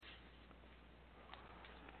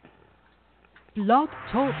Blog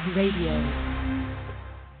Talk Radio.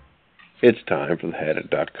 It's time for the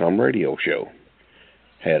Hadit.com radio show.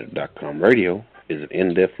 Hadit.com radio is an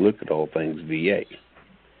in-depth look at all things VA.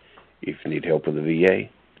 If you need help with the VA,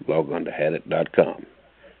 log on to Hadit.com.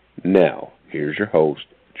 Now, here's your host,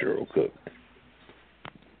 Gerald Cook.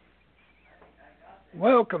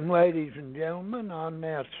 Welcome, ladies and gentlemen, on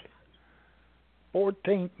this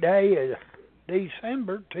 14th day of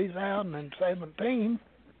December 2017.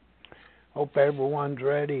 Hope everyone's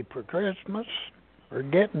ready for Christmas. We're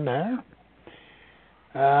getting there.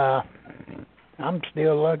 I'm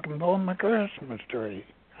still looking for my Christmas tree.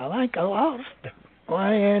 I think I lost it. Well,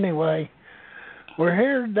 anyway, we're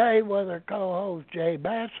here today with our co-host, Jay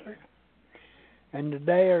Basser. And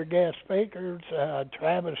today our guest speaker is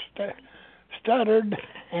Travis Studdard.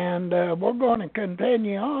 And we're going to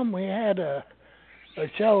continue on. We had a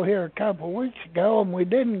show here a couple of weeks ago, and we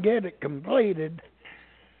didn't get it completed.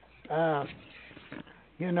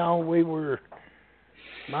 We were,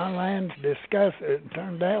 my land's discussing, it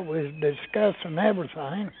turned out we was discussing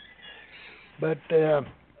everything, but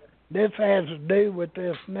this has to do with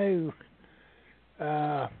this new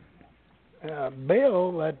bill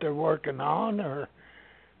that they're working on, or,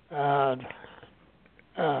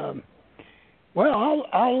 I'll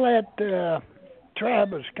let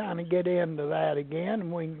Travis kind of get into that again,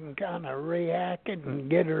 and we can kind of rehack it and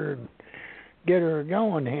get her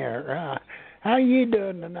going here. How you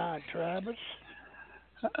doing tonight, Travis?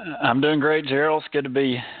 I'm doing great, Gerald. It's good to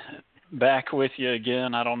be back with you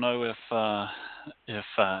again. I don't know if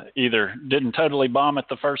either didn't totally bomb it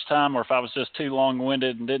the first time or if I was just too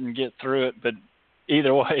long-winded and didn't get through it, but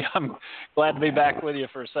either way, I'm glad to be back with you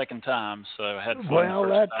for a second time. So I had fun the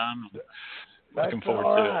first time. Looking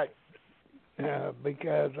forward to it.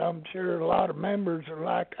 Because I'm sure a lot of members are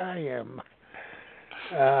like I am.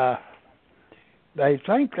 They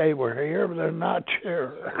think they were here, but they're not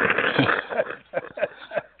sure.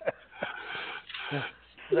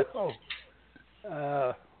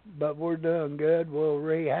 But we're doing good. We'll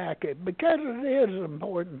rehack it because it is an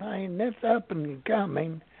important thing. It's up and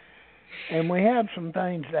coming, and we have some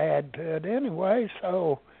things to add to it anyway.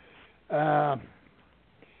 So,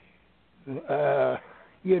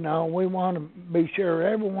 we want to be sure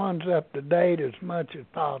everyone's up to date as much as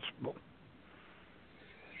possible.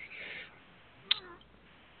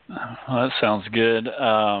 Well, that sounds good.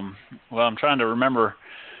 I'm trying to remember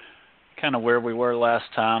kind of where we were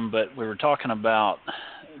last time, but we were talking about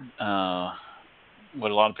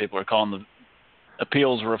what a lot of people are calling the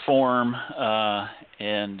appeals reform,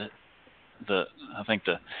 and I think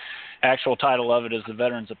the actual title of it is the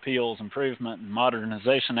Veterans Appeals Improvement and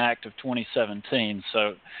Modernization Act of 2017.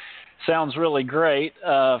 So sounds really great.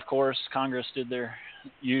 Of course, Congress did their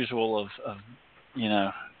usual of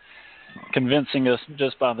convincing us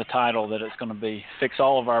just by the title that it's going to fix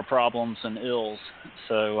all of our problems and ills.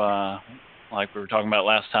 So like we were talking about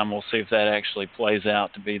last time, we'll see if that actually plays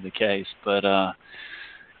out to be the case. But,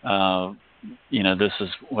 this is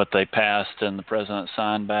what they passed and the president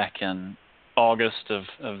signed back in August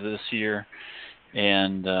of this year.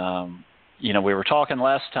 And, we were talking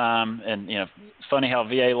last time, and, it's funny how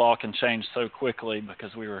VA law can change so quickly,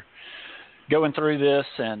 because we were going through this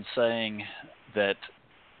and saying that,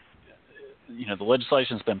 the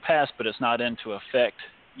legislation's been passed, but it's not into effect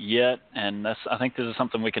yet. And I think this is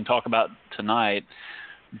something we can talk about tonight.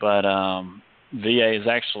 But VA is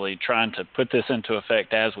actually trying to put this into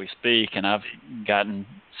effect as we speak, and I've gotten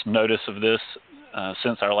some notice of this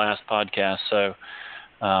since our last podcast. So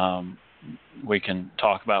we can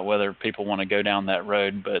talk about whether people want to go down that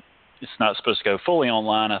road, but it's not supposed to go fully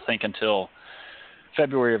online, I think, until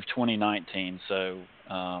February of 2019. So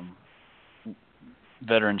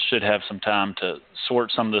veterans should have some time to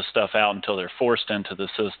sort some of this stuff out until they're forced into the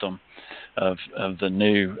system of the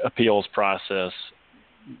new appeals process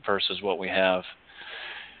versus what we have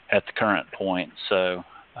at the current point. So,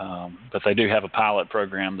 but they do have a pilot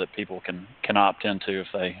program that people can opt into if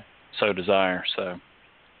they so desire. So,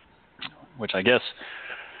 which I guess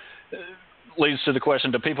leads to the question: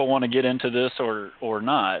 do people want to get into this or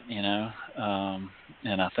not? And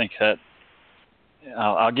I think that.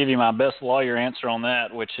 I'll give you my best lawyer answer on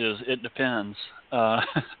that, which is it depends.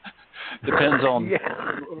 Depends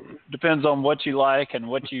on what you like and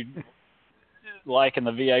what you like in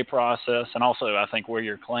the VA process, and also I think where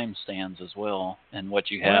your claim stands as well and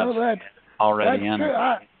what you have already in it.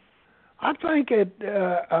 I think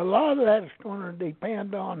a lot of that's going to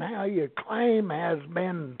depend on how your claim has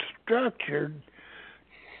been structured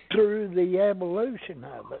through the evolution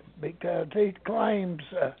of it, because these claims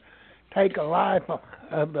take a life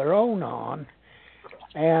of their own on,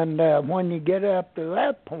 and when you get up to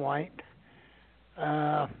that point,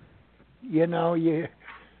 you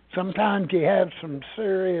sometimes you have some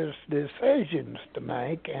serious decisions to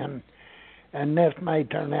make, and this may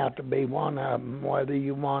turn out to be one of them, whether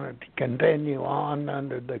you want it to continue on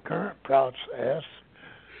under the current process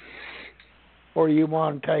or you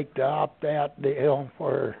want to take the opt-out deal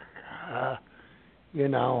where,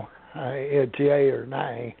 it's yay or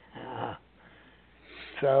nay.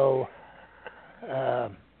 So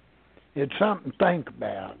it's something to think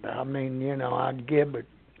about. I mean, I'd give it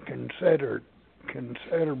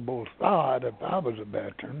considerable thought if I was a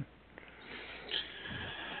veteran.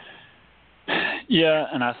 Yeah,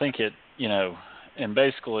 and I think it, and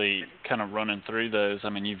basically kind of running through those, I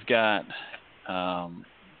mean, you've got,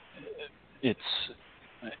 if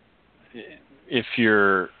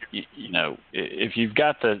you've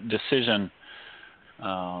got the decision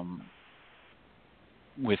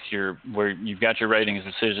where you've got your ratings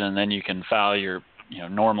decision, and then you can file your,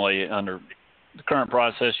 normally under the current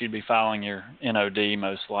process, you'd be filing your NOD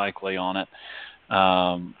most likely on it.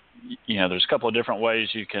 There's a couple of different ways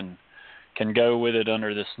you can go with it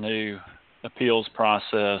under this new appeals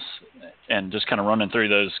process, and just kind of running through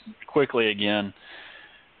those quickly again.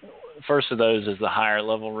 First of those is the higher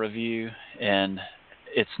level review, and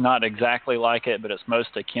it's not exactly like it, but it's most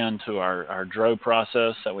akin to our DRO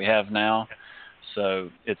process that we have now. So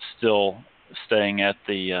it's still staying at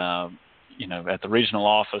the at the regional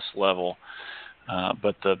office level,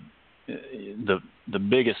 but the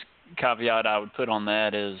biggest caveat I would put on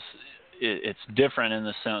that is it's different in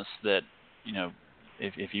the sense that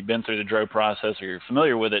if you've been through the DRO process or you're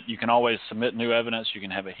familiar with it, you can always submit new evidence. You can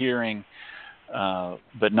have a hearing,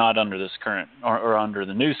 but not under this current or under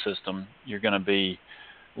the new system. You're going to be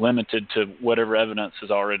limited to whatever evidence is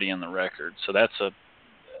already in the record. So that's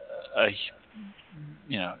a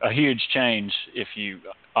huge change if you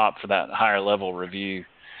opt for that higher level review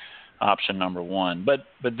option number one. But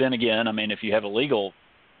then again, I mean, if you have a legal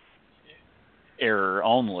error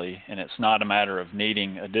only, and it's not a matter of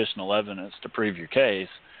needing additional evidence to prove your case,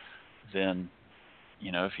 then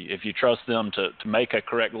if you trust them to make a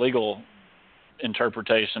correct legal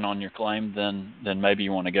interpretation on your claim, then maybe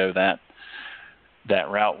you want to go that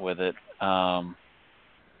route with it. And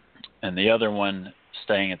the other one,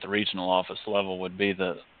 staying at the regional office level, would be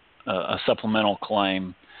a supplemental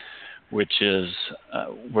claim, which is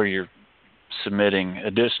where you're submitting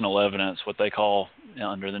additional evidence, what they call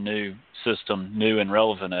under the new system, new and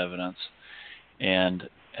relevant evidence. And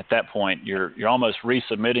at that point, you're almost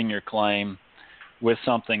resubmitting your claim with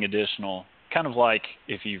something additional, kind of like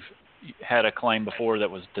if you've had a claim before that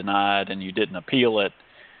was denied and you didn't appeal it,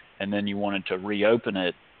 and then you wanted to reopen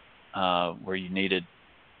it where you needed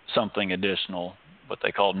something additional, what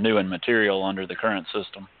they call new and material under the current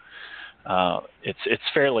system. It's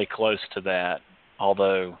fairly close to that,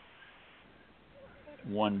 although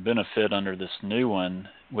one benefit under this new one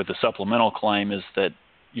with the supplemental claim is that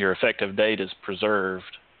your effective date is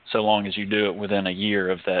preserved so long as you do it within a year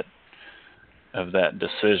of that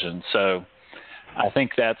decision. So I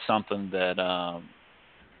think that's something that,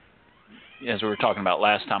 as we were talking about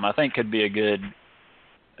last time, I think could be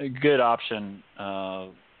a good option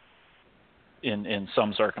in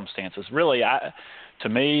some circumstances. Really, to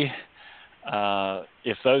me,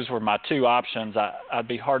 if those were my two options, I'd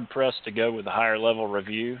be hard pressed to go with the higher level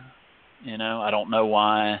review. I don't know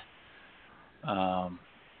why.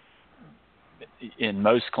 In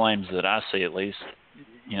most claims that I see, at least,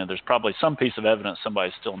 there's probably some piece of evidence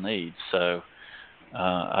somebody still needs. So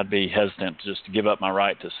I'd be hesitant just to give up my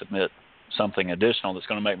right to submit something additional that's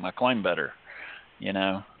going to make my claim better.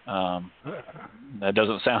 That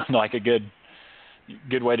doesn't sound like a good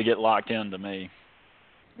way to get locked in to me.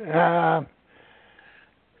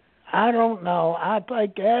 I don't know. I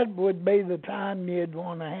think that would be the time you'd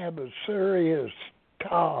want to have a serious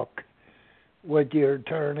talk with your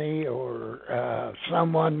attorney or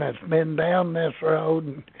someone that's been down this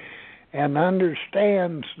road and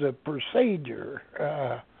understands the procedure.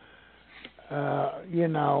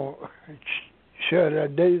 Should I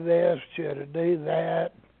do this? Should I do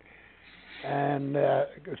that? And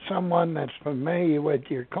someone that's familiar with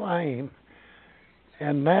your claim.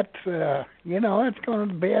 And that's, it's going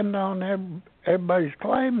to depend on everybody's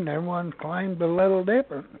claim, and everyone's claim's a little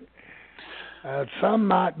different. Some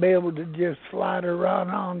might be able to just slide a run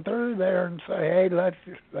on through there and say, hey,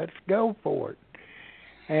 let's go for it,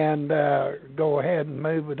 and go ahead and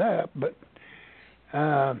move it up. But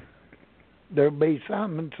there'll be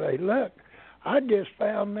some and say, look, I just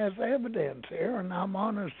found this evidence here, and I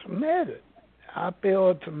want to submit it. I feel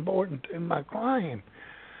it's important to my claim.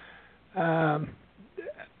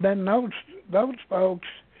 Then those folks,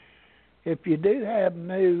 if you do have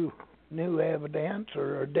new new evidence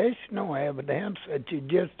or additional evidence that you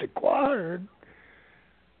just acquired,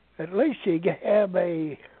 at least you have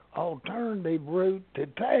a alternative route to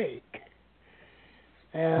take.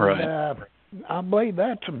 And right. I believe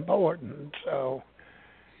that's important. So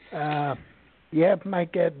you have to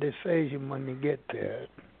make that decision when you get to it.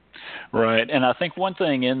 Right, and I think one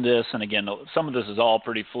thing in this, and again, some of this is all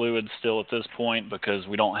pretty fluid still at this point because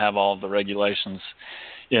we don't have all of the regulations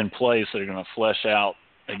in place that are going to flesh out,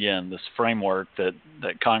 again, this framework that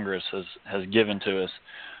Congress has given to us.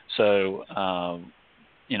 So,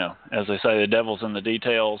 as they say, the devil's in the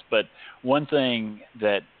details. But one thing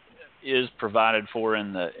that is provided for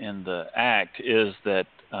in the Act is that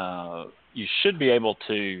you should be able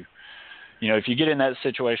to, if you get in that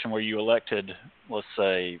situation where you elected, let's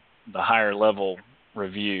say, the higher level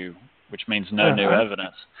review, which means no new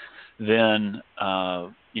evidence, then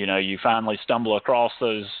you finally stumble across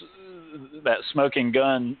that smoking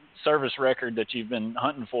gun service record that you've been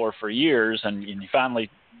hunting for years, and you finally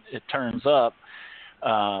it turns up.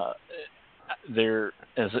 There,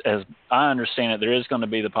 as I understand it, there is going to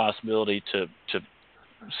be the possibility to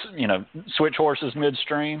switch horses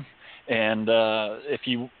midstream, and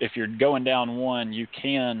if you're going down one, you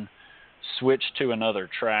can switch to another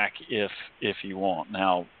track if you want.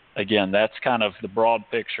 Now, again, that's kind of the broad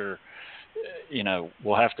picture.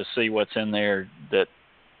 We'll have to see what's in there that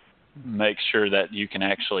makes sure that you can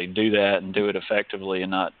actually do that and do it effectively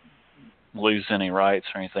and not lose any rights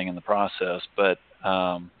or anything in the process. But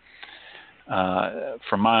from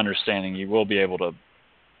my understanding, you will be able to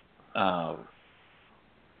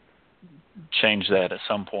change that at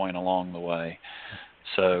some point along the way.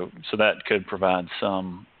 So that could provide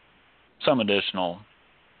some additional,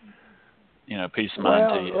 peace of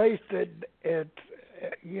mind to you. Well, at least it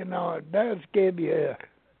does give you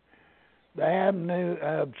the avenue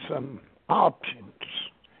of some options.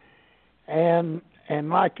 And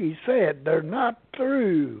like you said, they're not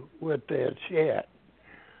through with this yet.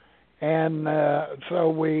 And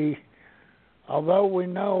so although we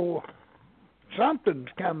know something's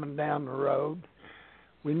coming down the road,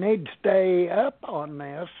 we need to stay up on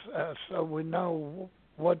this so we know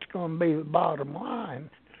what's going to be the bottom line.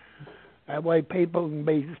 That way people can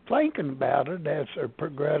be thinking about it as they're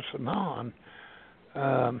progressing on.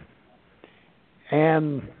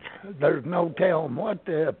 And there's no telling what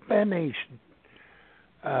the finished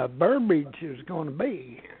verbiage is going to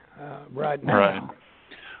be right now. Right.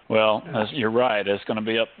 Well, you're right. It's going to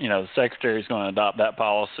be up, the Secretary's going to adopt that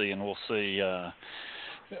policy, and we'll see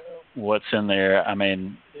what's in there. I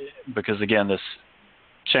mean, because, again, this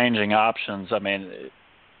changing options, I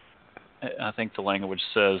think the language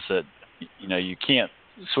says that, you can't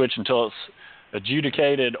switch until it's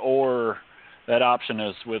adjudicated or that option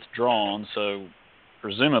is withdrawn. So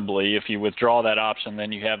presumably if you withdraw that option,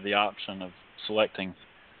 then you have the option of selecting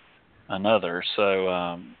another.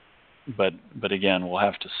 So, but again, we'll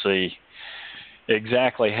have to see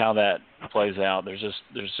exactly how that plays out. There's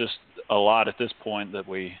just a lot at this point that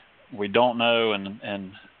we don't know.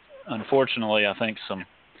 And unfortunately, I think some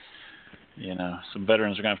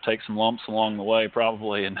veterans are going to have to take some lumps along the way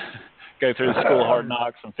probably and go through the school of hard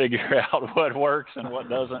knocks and figure out what works and what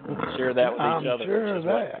doesn't and share that with each other. Sure of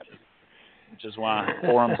that. Which is why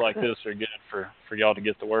forums like this are good for y'all to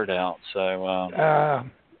get the word out. So,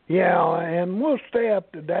 yeah, and we'll stay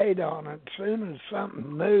up to date on it. As soon as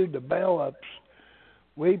something new develops,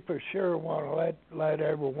 we for sure want to let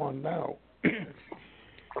everyone know.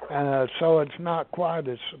 So it's not quite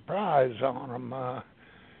a surprise on them.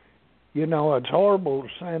 It's horrible to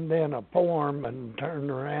send in a form and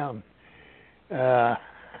turn around, have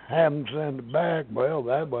them send it back. Well,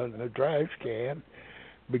 that wasn't a trash can,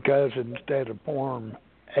 because instead of form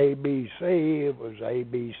ABC, it was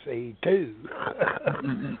ABC2.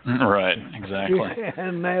 Right, exactly.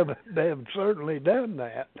 And they've certainly done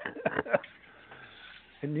that.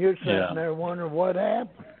 And you're sitting there wondering what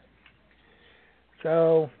happened.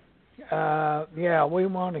 So, we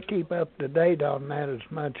want to keep up to date on that as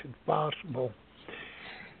much as possible.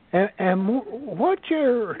 And what's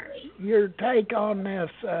your take on this,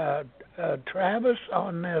 Travis,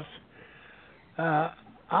 on this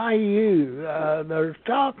IU? There's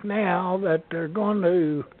talk now that they're going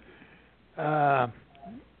to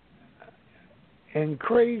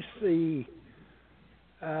increase the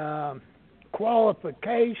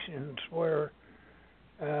qualifications where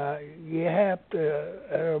you have to,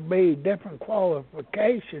 there'll be different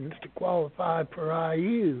qualifications to qualify for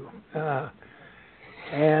IU.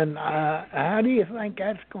 And how do you think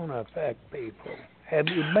that's going to affect people? Have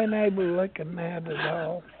you been able to look at that at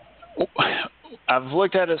all? I've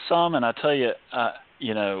looked at it some, and I tell you,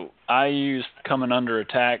 IU's coming under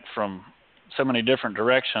attack from so many different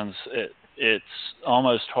directions. It's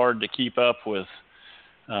almost hard to keep up with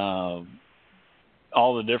all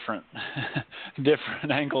the different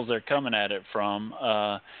different angles they're coming at it from.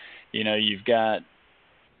 You've got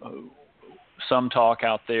some talk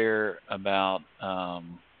out there about,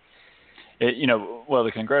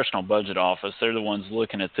 the Congressional Budget Office. They're the ones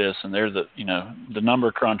looking at this, and they're the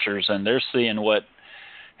number crunchers, and they're seeing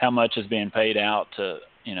how much is being paid out to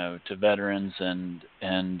veterans, and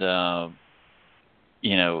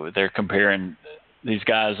they're comparing these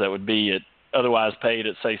guys that would be otherwise paid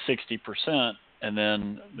at say 60%, and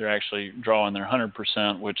then they're actually drawing their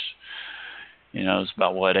 100%, which is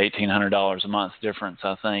about $1,800 a month difference,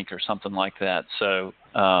 I think, or something like that. So,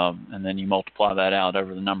 and then you multiply that out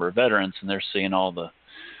over the number of veterans, and they're seeing all the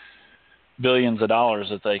billions of dollars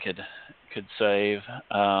that they could save.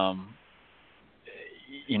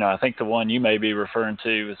 I think the one you may be referring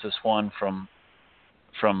to is this one from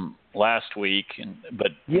last week,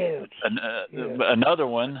 but yes. Another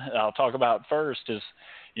one I'll talk about first is,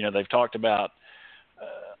 they've talked about,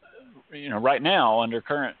 right now under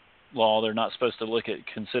current law, they're not supposed to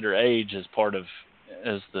consider age as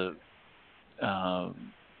the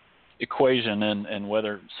equation and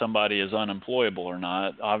whether somebody is unemployable or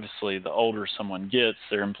not. Obviously, the older someone gets,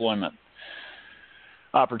 their employment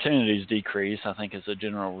opportunities decrease. I think as a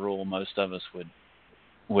general rule, most of us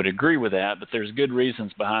would agree with that, but there's good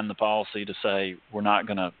reasons behind the policy to say we're not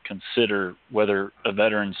going to consider whether a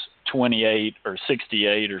veteran's 28 or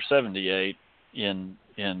 68 or 78 in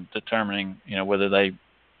determining, whether they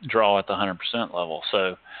draw at the 100% level.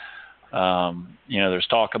 So, there's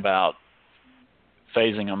talk about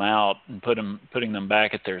phasing them out and putting them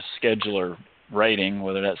back at their scheduler rating,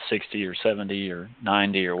 whether that's 60 or 70 or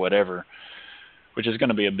 90 or whatever, which is going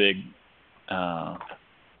to be a big drop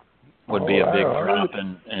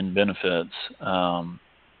in benefits. And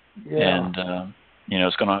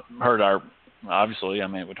it's going to hurt it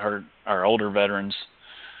would hurt our older veterans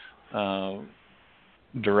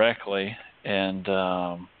directly. And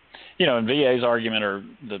and VA's argument, or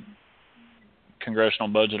the Congressional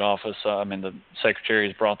Budget Office, the Secretary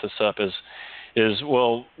has brought this up, is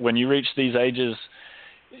well, when you reach these ages,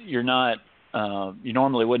 you're not, you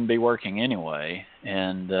normally wouldn't be working anyway,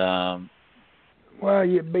 and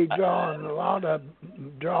you'd be drawing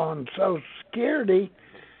Social Security,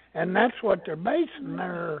 and that's what they're basing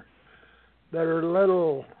their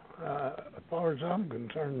little, as far as I'm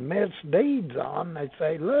concerned, misdeeds on. They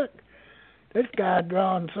say, look, this guy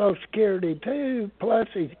drawing Social Security too, plus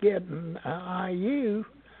he's getting IU.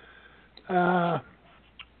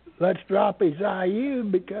 Let's drop his IU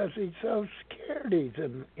because his Social Security's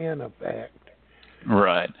in effect.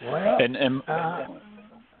 Right. Well, and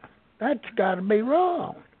that's got to be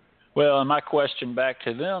wrong. Well, and my question back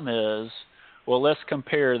to them is, well, let's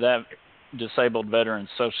compare that disabled veteran's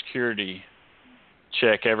Social Security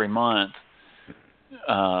check every month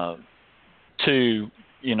to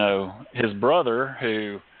his brother,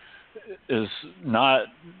 who is not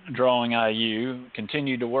drawing IU,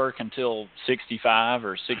 continued to work until 65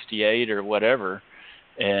 or 68 or whatever,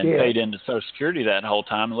 and paid into Social Security that whole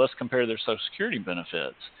time. And let's compare their Social Security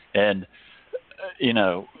benefits. And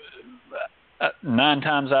 9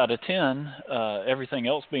 times out of 10, everything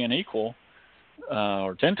else being equal,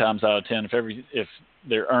 or 10 times out of 10, if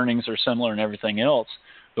their earnings are similar and everything else,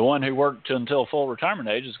 the one who worked until full retirement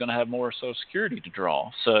age is going to have more Social Security to draw.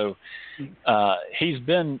 So he's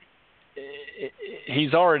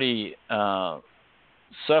already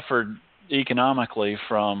suffered economically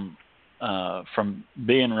from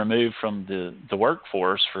being removed from the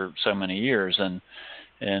workforce for so many years, and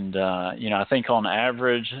I think on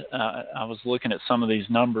average, I was looking at some of these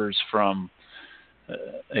numbers from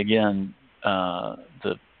the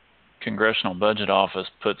Congressional Budget Office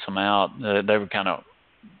puts them out. They were kind of,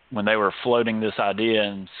 when they were floating this idea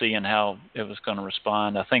and seeing how it was going to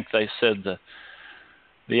respond, I think they said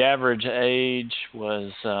the average age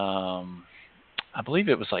was, I believe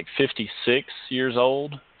it was like 56 years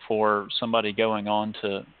old for somebody going on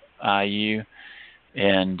to IU,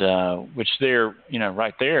 and which there,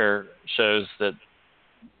 right there shows that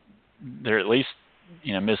they're at least,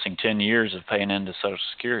 missing 10 years of paying into Social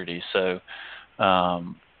Security. So, I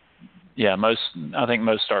think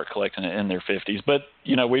most start collecting it in their 50s. But,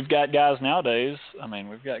 we've got guys nowadays. I mean,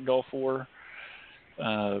 we've got Gulf War,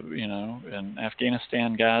 and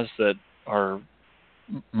Afghanistan guys that are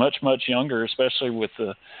much, much younger, especially with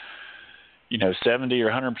the, 70 or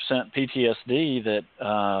 100% PTSD that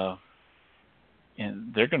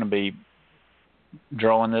they're going to be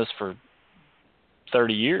drawing this for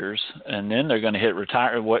 30 years, and then they're going to hit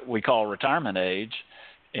what we call retirement age.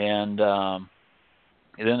 and then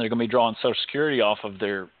they're going to be drawing Social Security off of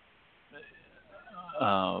their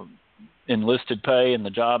enlisted pay and the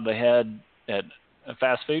job they had at a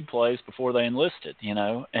fast food place before they enlisted,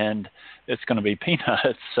 and it's going to be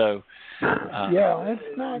peanuts. So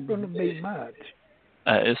it's not going to be much.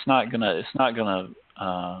 It's not gonna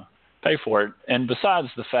pay for it. And besides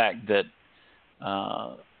the fact that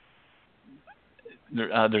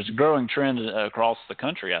there's a growing trend across the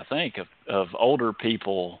country, I think, of older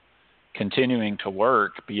people continuing to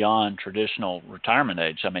work beyond traditional retirement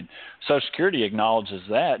age. I mean, Social Security acknowledges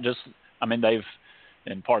that. They've,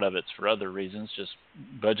 and part of it's for other reasons, just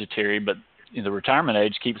budgetary, but the retirement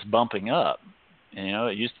age keeps bumping up.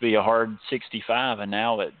 It used to be a hard 65, and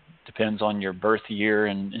now it depends on your birth year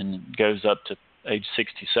and goes up to age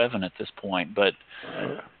 67 at this point. But,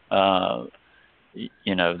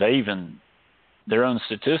 they even, their own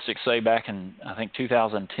statistics say back in, I think,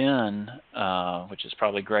 2010, which is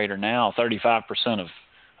probably greater now, 35%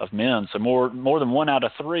 of men, so more than 1 out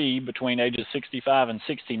of 3 between ages 65 and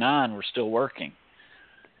 69 were still working.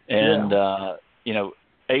 And,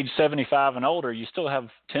 age 75 and older, you still have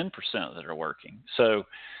 10% that are working. So,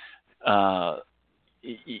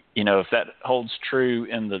 if that holds true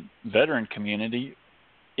in the veteran community,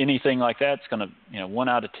 anything like that's going to, 1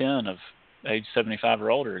 out of 10 of age 75 or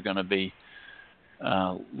older are going to be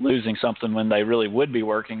losing something when they really would be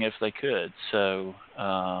working if they could. So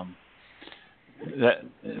that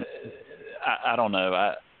I don't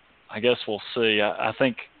know. I guess we'll see. I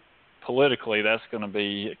think politically that's going to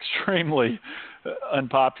be extremely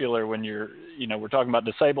unpopular when we're talking about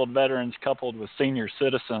disabled veterans coupled with senior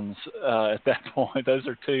citizens at that point. Those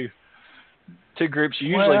are two groups you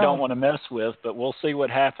usually don't want to mess with, but we'll see what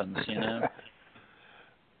happens,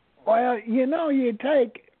 Well, you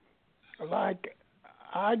take, like,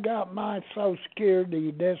 I got my Social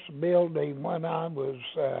Security disability when I was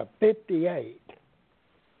 58.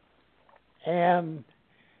 And,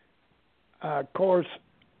 of course,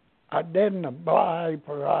 I didn't apply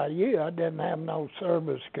for IU. I didn't have no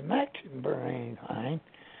service connection or anything.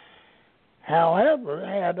 However,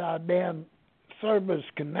 had I been service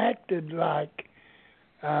connected like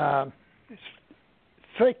 60%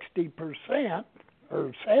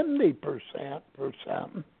 or 70% or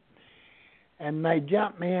something, and they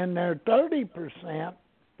jumped me in there 30%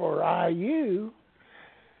 for IU,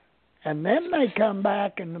 and then they come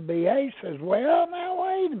back and the VA says, well, now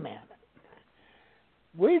wait a minute.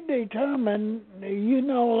 We determined you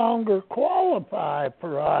no longer qualify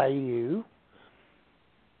for IU.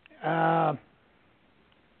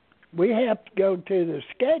 We have to go to the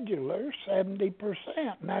scheduler, 70%,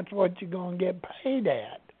 and that's what you're going to get paid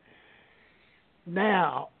at.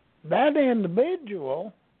 Now, that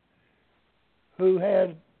individual who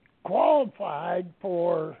had qualified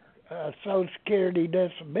for Social Security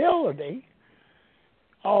disability,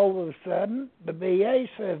 all of a sudden, the VA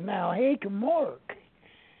says now he can work.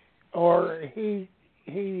 Or he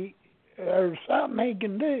there's something he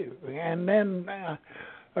can do. And then,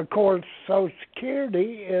 of course, Social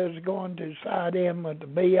Security is going to side in with the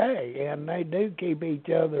VA, and they do keep each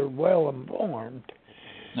other well informed.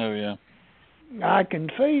 Oh, yeah. I can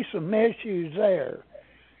see some issues there.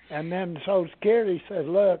 And then Social Security says,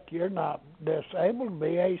 look, you're not disabled.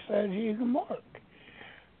 VA says you can work.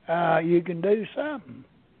 You can do something.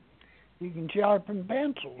 You can sharpen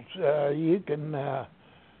pencils. You can...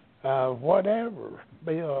 whatever,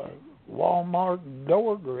 be a Walmart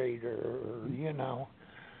door greeter,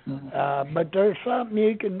 but there's something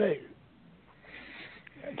you can do.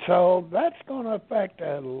 So that's going to affect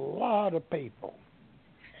a lot of people.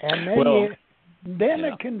 And then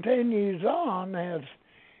it continues on as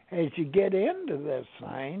you get into this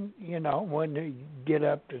thing, when you get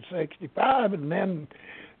up to 65, and then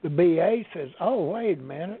the VA says, oh, wait a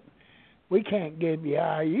minute. We can't give you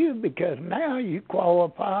IU because now you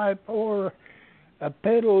qualify for a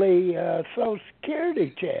piddly Social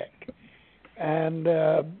Security check. And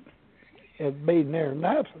it'd be near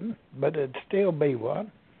nothing, but it'd still be one.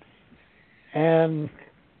 And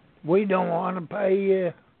we don't want to pay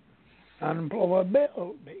you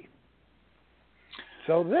unemployability.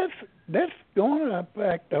 So this is going to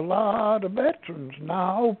affect a lot of veterans. And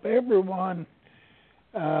I hope everyone...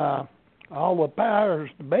 all the powers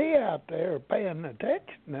to be out there are paying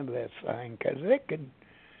attention to this thing, because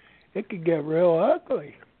it could get real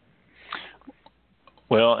ugly.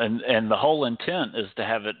 Well, and the whole intent is to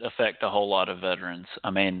have it affect a whole lot of veterans. I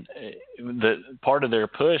mean, the part of their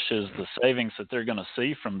push is the savings that they're going to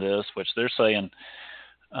see from this, which they're saying,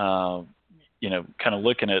 kind of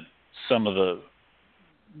looking at some of the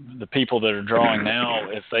people that are drawing now,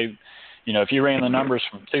 if if you ran the numbers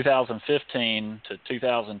from 2015 to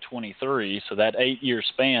 2023, so that 8-year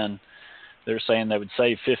span, they're saying they would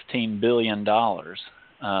save $15 billion.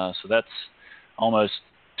 So that's almost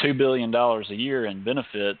 $2 billion a year in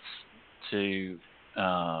benefits to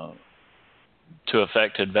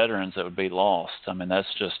affected veterans that would be lost. I mean, that's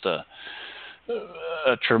just a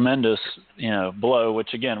tremendous, blow,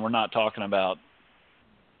 which again, we're not talking about,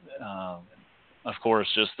 of course,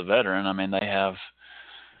 just the veteran. I mean, they have,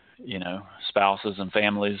 spouses and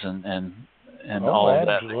families and all of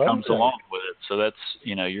that comes along with it. So that's,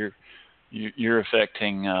 you're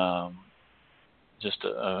affecting just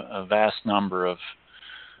a vast number of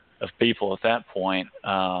people at that point.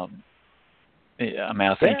 I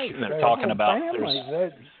think they're talking about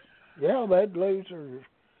they'd lose their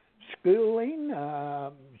schooling,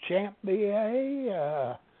 Champ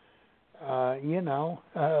BA,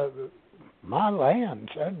 my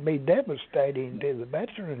lands. That'd be devastating to the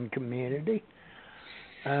veteran community.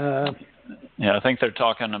 I think they're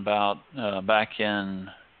talking about back in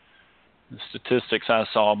the statistics I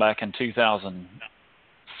saw back in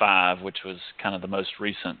 2005, which was kind of the most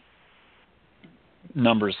recent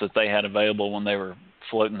numbers that they had available when they were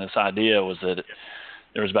floating this idea, was that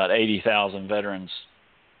there was about 80,000 veterans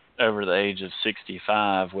over the age of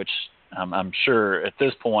 65, which I'm sure at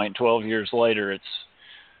this point, 12 years later,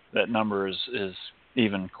 that number is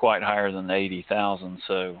even quite higher than the 80,000.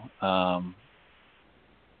 So,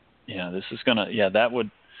 this is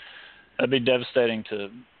that'd be devastating to,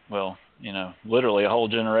 literally a whole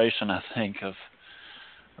generation, I think, of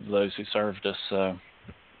those who served us. So.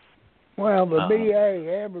 Well, the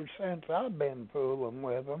BA, ever since I've been fooling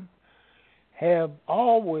with them, have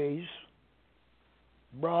always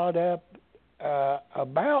brought up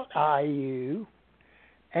about IU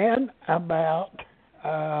and about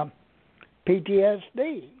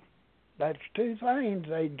PTSD. That's two things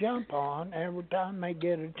they jump on every time they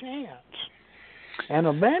get a chance. And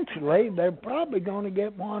eventually, they're probably going to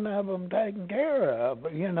get one of them taken care of,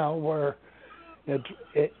 where there's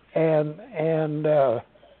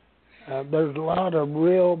a lot of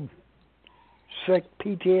real sick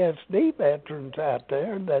PTSD veterans out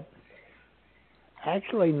there that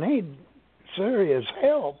actually need serious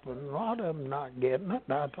help, and a lot of them not getting it.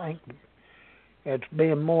 And I think it's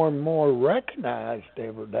being more and more recognized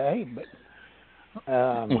every day. But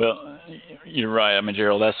well, you're right. I mean,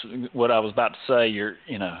 Gerald, that's what I was about to say.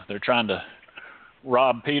 They're trying to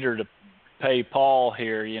rob Peter to pay Paul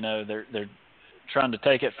here. They're trying to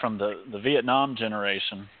take it from the Vietnam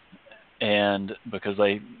generation. And because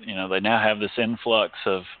they now have this influx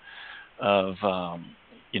of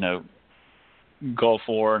Gulf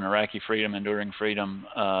War and Iraqi freedom, enduring freedom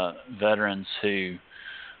veterans who,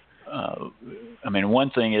 one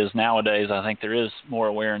thing is nowadays I think there is more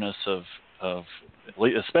awareness of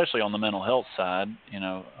especially on the mental health side.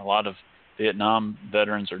 A lot of Vietnam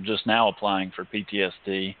veterans are just now applying for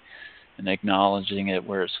PTSD and acknowledging it,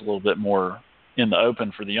 where it's a little bit more in the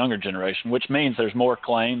open for the younger generation, which means there's more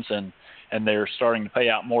claims and they're starting to pay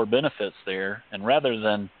out more benefits there. And rather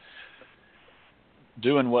than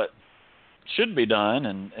doing what should be done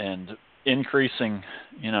and increasing,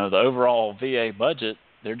 the overall VA budget,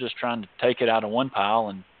 they're just trying to take it out of one pile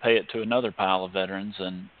and pay it to another pile of veterans.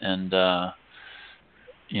 And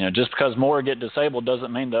just because more get disabled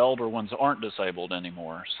doesn't mean the older ones aren't disabled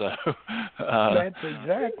anymore. So that's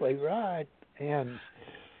exactly right. And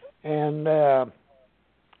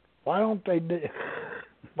why don't they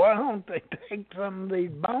take some of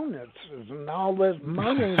these bonuses and all this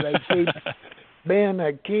money they keep being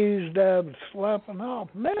accused of sloughing off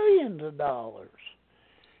millions of dollars?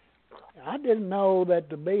 I didn't know that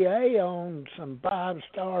the VA owned some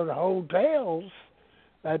 5-star hotels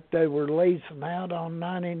that they were leasing out on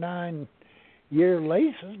 99-year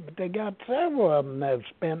leases, but they got several of them they've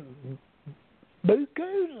spent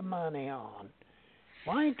bukus of money on.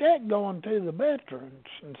 Why ain't that going to the veterans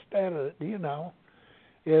instead of,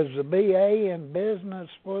 is the VA in business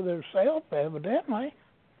for themselves, evidently?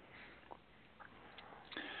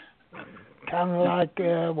 Kind of like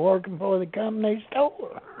working for the company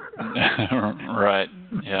store. Right,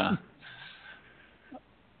 yeah.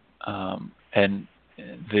 But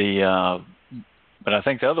I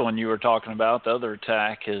think the other one you were talking about, the other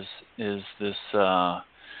attack is this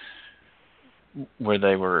where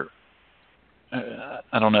they were,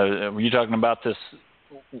 I don't know, were you talking about this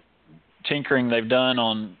tinkering they've done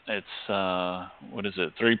on, it's,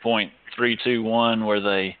 3.321, where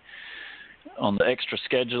they, on the extra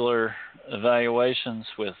scheduler evaluations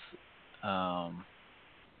with,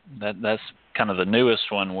 that's kind of the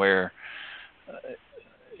newest one, where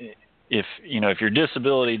if your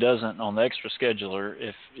disability doesn't, on the extra scheduler,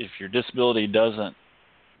 if your disability doesn't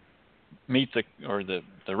meet the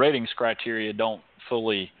ratings criteria, don't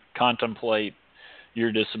fully contemplate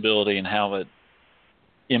your disability and how it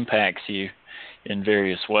impacts you in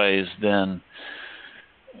various ways, then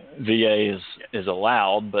VA is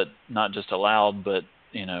allowed, but not just allowed, but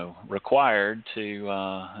required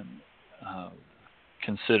to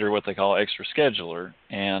consider what they call extra scheduler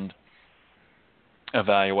and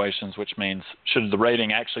evaluations, which means should the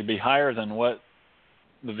rating actually be higher than what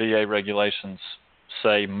the VA regulations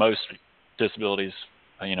say most disabilities,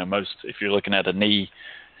 if you're looking at a knee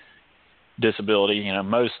disability,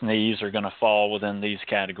 most knees are going to fall within these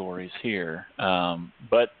categories here.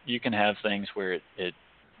 But you can have things where it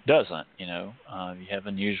doesn't, you have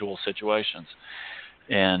unusual situations.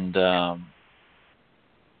 And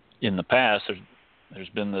in the past, there's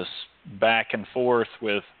been this back and forth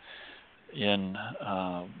with in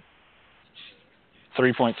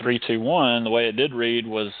 3.321, the way it did read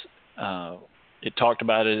was it talked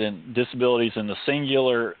about it in disabilities in the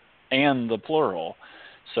singular and the plural.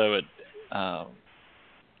 So it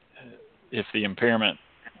if the impairment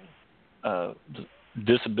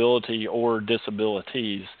disability or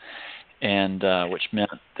disabilities, and which meant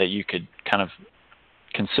that you could kind of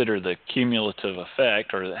consider the cumulative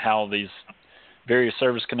effect or how these various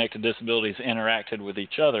service-connected disabilities interacted with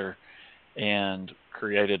each other and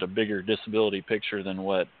created a bigger disability picture than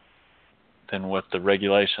what the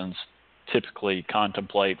regulations typically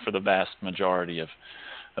contemplate for the vast majority of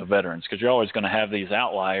veterans. Because you're always going to have these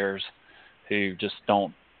outliers who just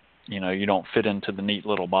don't, you don't fit into the neat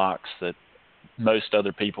little box that most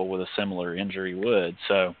other people with a similar injury would.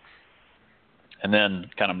 So, and then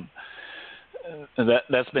kind of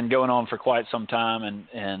that's been going on for quite some time,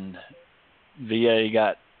 and VA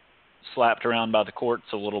got slapped around by the courts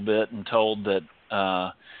a little bit and told that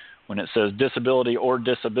when it says disability or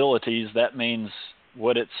disabilities, that means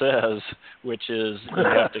what it says, which is you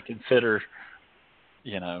have to consider,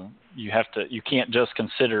 you can't just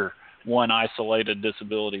consider one isolated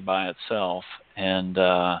disability by itself. And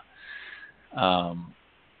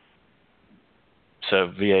so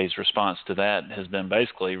VA's response to that has been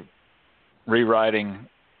basically rewriting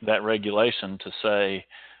that regulation to say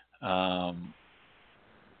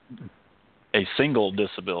a single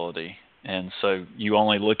disability, and so you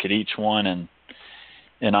only look at each one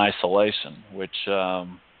in isolation, which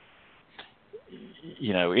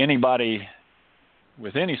anybody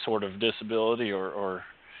with any sort of disability or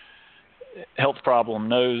health problem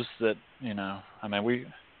knows that,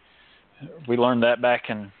 we learned that back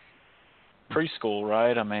in preschool,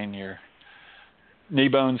 right? Your knee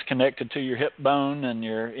bone's connected to your hip bone,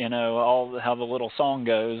 and all how the little song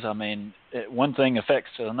goes. One thing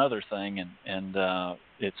affects another thing, and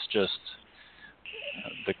it's just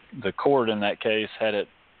the court in that case had it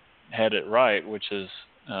right, which is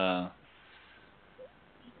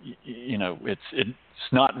it's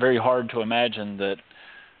not very hard to imagine that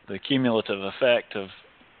the cumulative effect of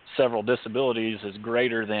several disabilities is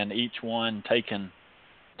greater than each one taken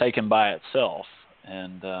by itself,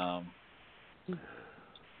 and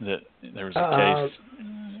that there was a case.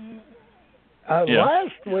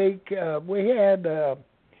 Last week we had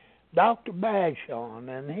Dr. Bash on,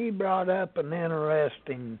 and he brought up an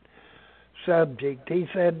interesting subject. He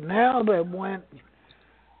said now they went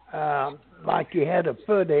like you had a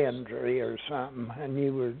foot injury or something, and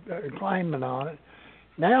you were claiming on it.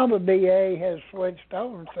 Now the VA has switched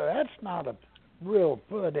over, so that's not a real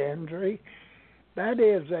foot injury. That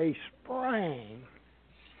is a sprain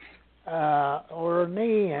or a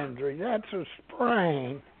knee injury. That's a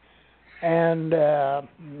sprain. And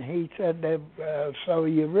he said that so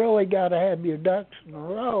you really got to have your ducks in a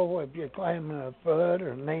row if you're claiming a foot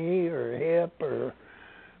or knee or hip or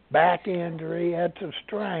back injury. That's a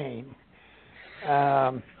strain.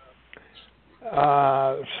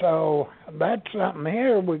 So that's something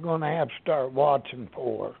here we're going to have to start watching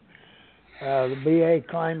for. The VA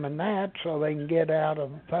claiming that so they can get out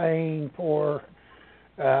of pain for,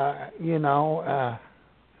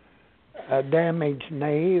 a damaged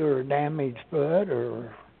knee or a damaged foot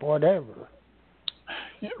or whatever.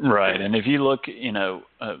 Right, and if you look,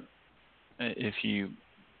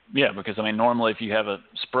 because normally if you have a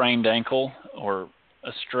sprained ankle or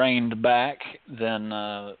a strained back, then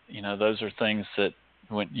those are things that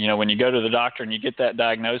when you go to the doctor and you get that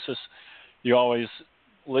diagnosis, you always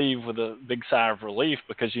leave with a big sigh of relief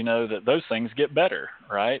because you know that those things get better,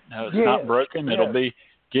 right? Now it's not broken. Yes. It'll be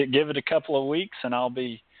give it a couple of weeks and I'll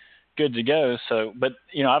be good to go. So, but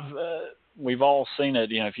we've all seen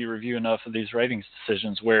it. If you review enough of these ratings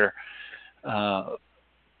decisions where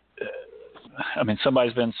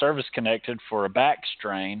somebody's been service connected for a back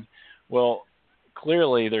strain. Well,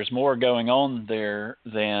 clearly there's more going on there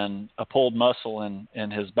than a pulled muscle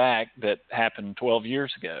in his back that happened 12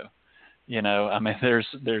 years ago.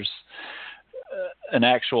 There's an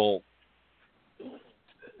actual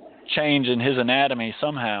change in his anatomy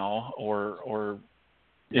somehow, or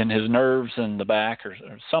in his nerves in the back, or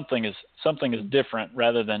something is different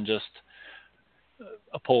rather than just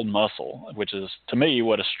a pulled muscle, which is to me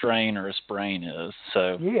what a strain or a sprain is.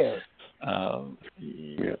 So yes.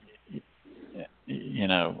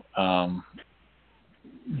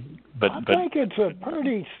 But I think it's a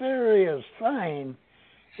pretty serious thing.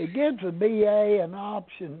 It gives the VA an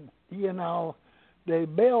option, the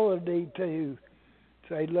ability to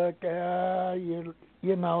say, look,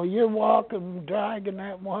 you're walking, dragging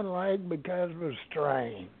that one leg because of a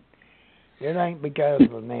strain. It ain't because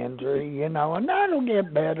of an injury, and that'll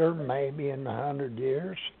get better maybe in 100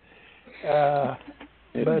 years.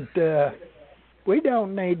 But we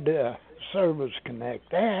don't need to service connect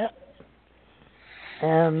that.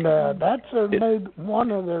 And that's one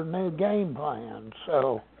of their new game plans.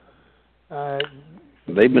 So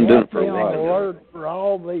they've been doing it for a while. On alert for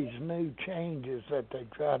all these new changes that they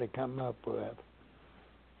try to come up with.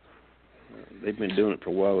 They've been doing it for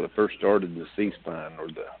a while. When it first started, the C-spine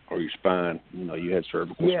or your spine, you had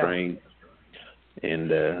cervical strain, and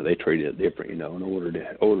they treated it different. In order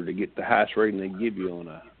to get the highest rating they give you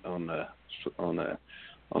on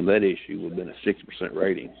that issue would have been a 60%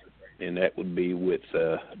 rating, and that would be with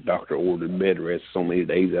doctor-ordered bed rest so many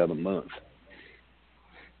days out of the month.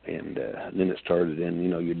 And then it started in,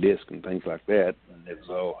 your disc and things like that. And it was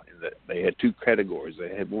all that they had two categories.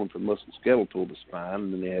 They had one for musculoskeletal, the spine,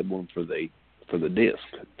 and then they had one for the disc.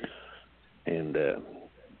 And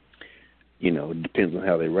it depends on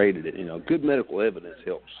how they rated it. Good medical evidence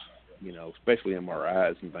helps. Especially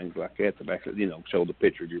MRIs and things like that. To actually, show the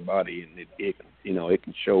picture of your body, and it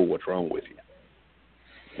can show what's wrong with you.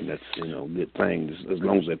 And that's good thing as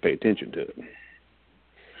long as they pay attention to it.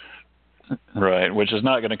 Right, which is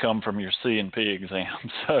not going to come from your C&P exam.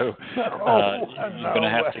 So you're going to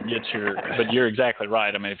have to get but you're exactly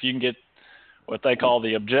right. If you can get what they call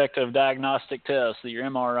the objective diagnostic test, your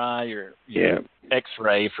MRI, your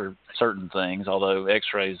X-ray for certain things, although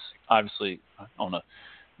X-rays obviously on a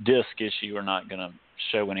disc issue are not going to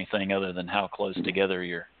show anything other than how close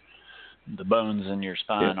together the bones in your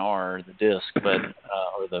spine are, the disc, or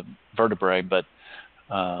the vertebrae, but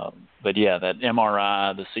that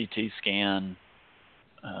MRI, the CT scan,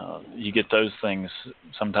 you get those things.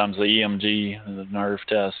 Sometimes the EMG, the nerve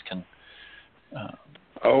test can.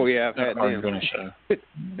 I've had them. Going to show.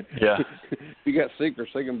 Yeah. You got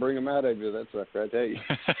secrets, they can bring them out of you. That's what I tell you.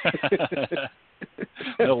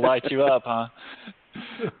 They'll light you up, huh?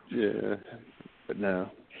 Yeah, but no.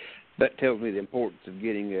 That tells me the importance of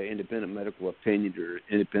getting an independent medical opinion or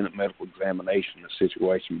independent medical examination in a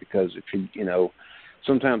situation, because if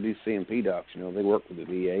sometimes these C&P docs, they work with the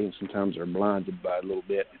VA, and sometimes they're blinded by a little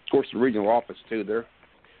bit. Of course, the regional office too, they're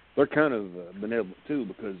kind of benevolent too,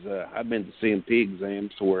 because I've been to C&P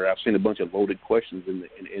exams where I've seen a bunch of loaded questions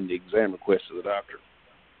in the exam request of the doctor,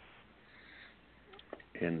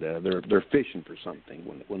 and they're fishing for something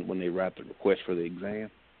when they write the request for the exam.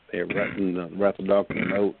 They write the doctor a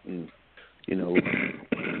note, and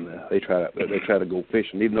they try to go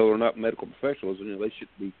fishing, even though they're not medical professionals. They should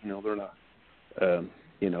be. They're not.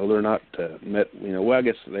 They're not. Well, I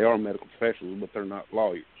guess they are medical professionals, but they're not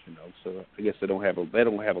lawyers. So I guess they don't have a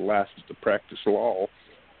license to practice law,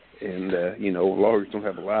 and lawyers don't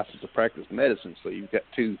have a license to practice medicine. So you've got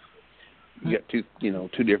two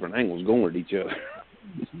different angles going at each other.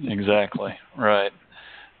 Exactly right.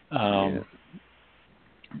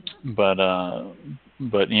 But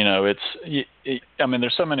it's.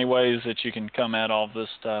 There's so many ways that you can come at all this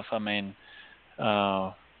stuff.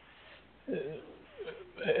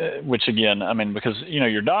 Which again, because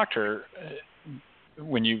your doctor,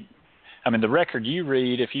 when the record you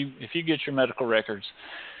read, if you get your medical records,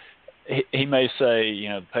 he may say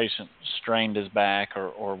the patient strained his back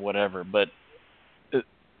or whatever, but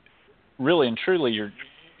really and truly your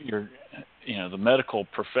the medical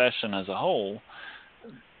profession as a whole,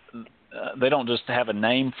 they don't just have a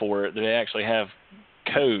name for it; they actually have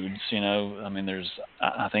codes. There's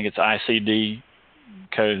I think it's ICD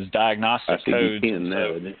codes, diagnostic codes.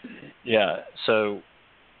 So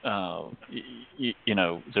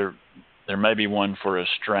there may be one for a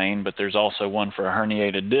strain, but there's also one for a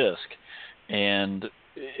herniated disc, and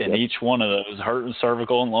each one of those hurt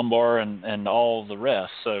cervical and lumbar and all the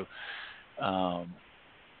rest. So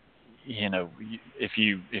if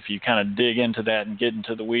you kind of dig into that and get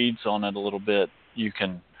into the weeds on it a little bit, you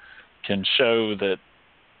can can show that,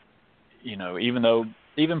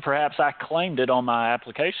 even perhaps I claimed it on my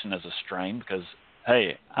application as a strain because,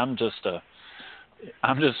 hey, I'm just an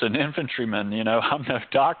infantryman, I'm no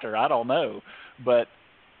doctor. I don't know. But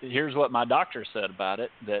here's what my doctor said about it,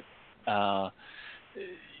 that, I've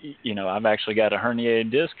actually got a herniated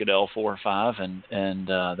disc at L4 or 5, and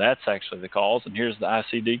that's actually the cause. And here's the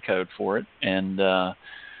ICD code for it. And,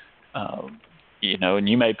 and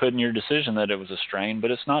you may put in your decision that it was a strain, but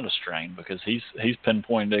it's not a strain because he's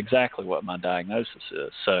pinpointed exactly what my diagnosis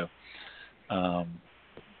is. So,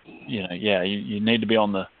 you need to be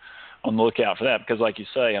on the lookout for that because, like you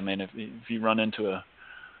say, I mean, if you run into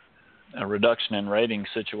a reduction in rating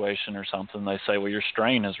situation or something, they say, well, your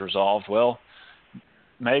strain is resolved. Well,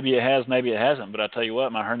 maybe it has, maybe it hasn't. But I tell you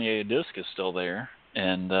what, my herniated disc is still there,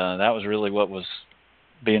 and that was really what was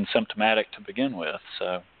being symptomatic to begin with.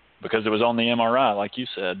 So. Because it was on the MRI, like you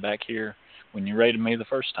said, back here when you rated me the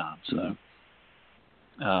first time. So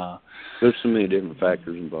there's so many different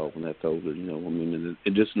factors involved in that, though. That,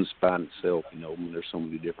 it just in the spine itself, there's so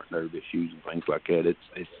many different nerve issues and things like that. It's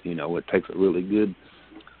it takes a really good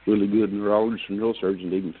neurologist and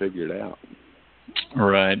neurosurgeon to even figure it out.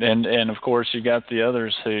 Right, and of course you got the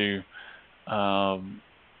others who,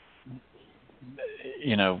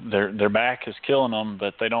 their back is killing them,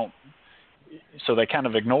 but they don't. So they kind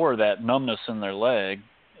of ignore that numbness in their leg,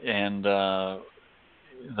 and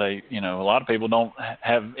they, a lot of people don't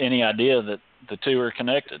have any idea that the two are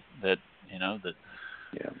connected. That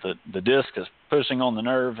the disc is pushing on the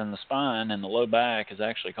nerve in the spine, and the low back is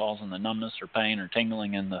actually causing the numbness or pain or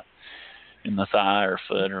tingling in the thigh or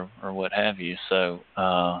foot or what have you. So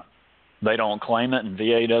they don't claim it, and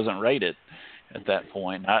VA doesn't rate it at that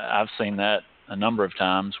point. I've seen that a number of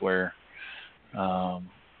times where.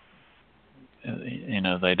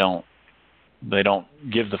 They don't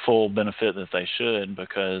give the full benefit that they should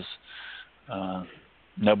because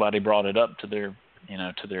nobody brought it up to their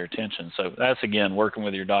attention. So that's, again, working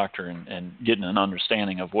with your doctor and getting an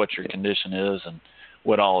understanding of what your condition is and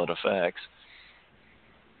what all it affects.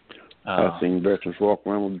 I've seen veterans walk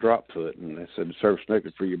around with a drop foot, and they said the service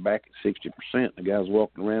connected for your back at 60%. The guy's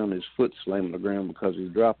walking around, his foot slamming the ground because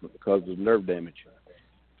he's dropping it because of his nerve damage.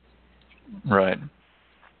 Right.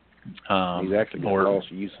 He's actually got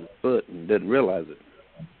lost use of the foot and didn't realize it.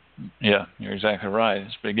 Yeah, you're exactly right.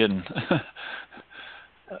 It's been getting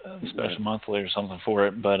a special monthly or something for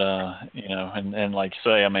it, but and like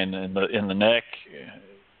you say, I mean, in the neck,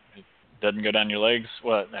 it doesn't go down your legs.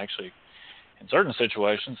 Well, actually, in certain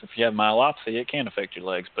situations, if you have myelopathy, it can affect your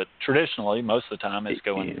legs, but traditionally, most of the time, it's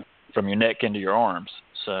going from your neck into your arms.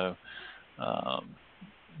 So that's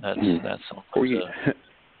something.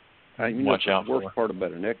 Watch out for. The worst part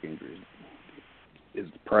about a neck injury is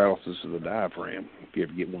the paralysis of the diaphragm. If you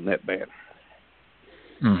ever get one that bad.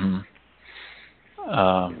 Mm-hmm.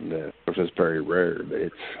 And, of course, it's very rare, but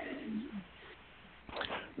it's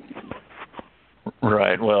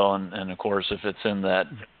right. Well, and of course, if it's in that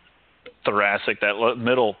thoracic, that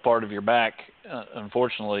middle part of your back,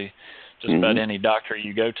 unfortunately, just about any doctor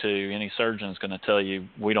you go to, any surgeon is going to tell you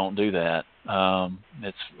we don't do that.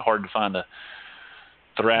 It's hard to find a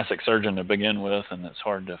thoracic surgeon to begin with, and it's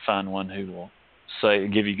hard to find one who will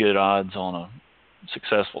give you good odds on a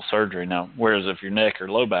successful surgery. Now, whereas if your neck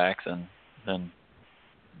or low back, then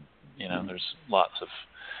there's lots of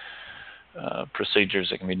procedures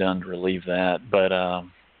that can be done to relieve that. But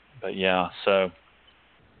yeah, so.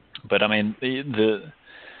 But I mean,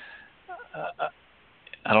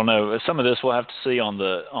 I don't know. Some of this we'll have to see on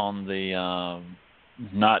the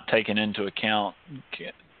not taking into account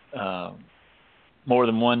more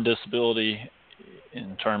than one disability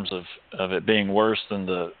in terms of it being worse than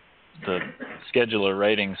the scheduler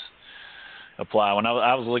ratings apply. When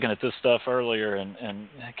I was looking at this stuff earlier and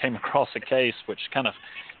came across a case which kind of,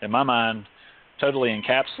 in my mind, totally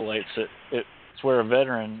encapsulates it. It's where a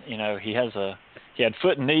veteran, he had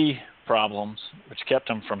foot and knee problems which kept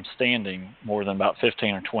him from standing more than about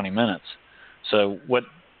 15 or 20 minutes. So what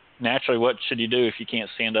should you do if you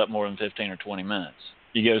can't stand up more than 15 or 20 minutes?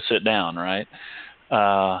 You go sit down, right?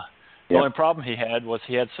 The only problem he had was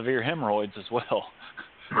he had severe hemorrhoids as well.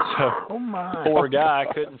 So poor guy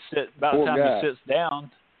couldn't sit. About the time he sits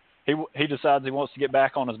down, he decides he wants to get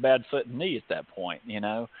back on his bad foot and knee at that point,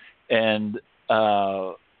 and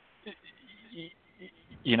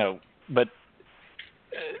but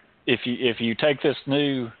if you take this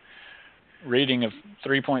new reading of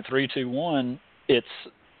 3.321, it's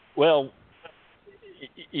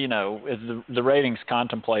the ratings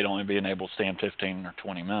contemplate only being able to stand 15 or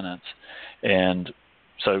 20 minutes, and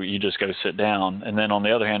so you just go sit down. And then on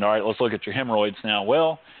the other hand, all right, let's look at your hemorrhoids now.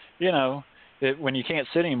 Well, when you can't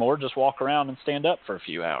sit anymore, just walk around and stand up for a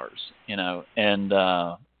few hours, and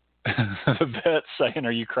the vet's saying,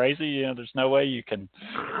 "Are you crazy? There's no way you can."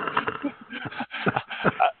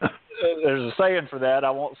 There's a saying for that.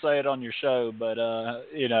 I won't say it on your show, but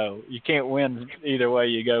you can't win either way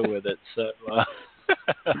you go with it. So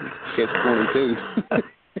Catch 22.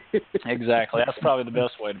 Exactly. That's probably the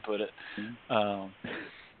best way to put it.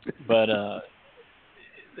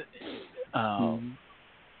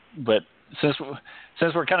 But since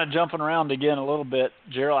we're kind of jumping around again a little bit,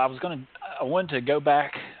 Gerald, I wanted to go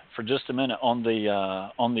back for just a minute on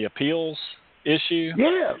the appeals issue.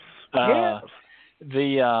 Yes. Yes.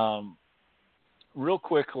 Real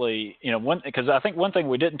quickly, because I think one thing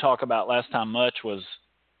we didn't talk about last time much was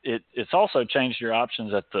it's also changed your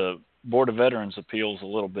options at the Board of Veterans Appeals a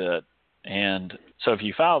little bit. And so if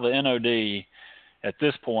you file the NOD at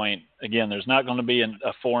this point, again, there's not going to be an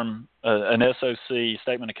SOC,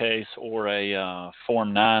 statement of case, or a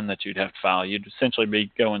Form 9 that you'd have to file. You'd essentially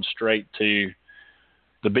be going straight to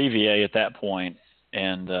the BVA at that point.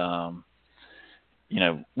 And,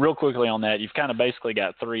 real quickly on that, you've kind of basically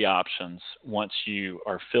got three options once you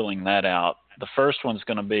are filling that out. The first one's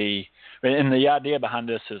going to be, and the idea behind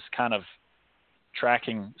this is kind of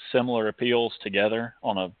tracking similar appeals together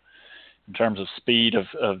in terms of speed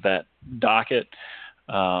of that docket.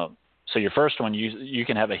 So your first one, you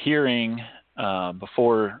can have a hearing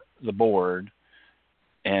before the board,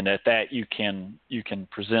 and at that you can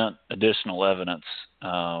present additional evidence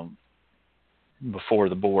before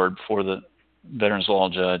the board, before the Veterans Law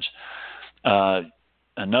Judge.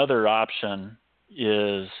 Another option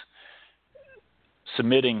is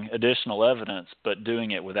submitting additional evidence, but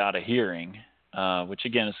doing it without a hearing, which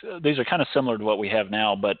again these are kind of similar to what we have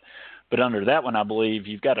now, but under that one, I believe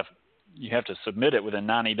you have to submit it within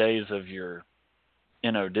 90 days of your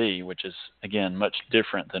NOD, which is again much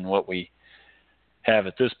different than what we have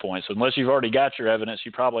at this point. So unless you've already got your evidence,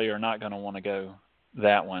 you probably are not going to want to go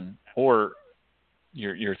that one. Or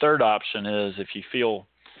your third option is if you feel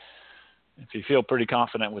pretty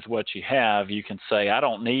confident with what you have, you can say, I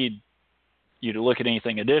don't need you to look at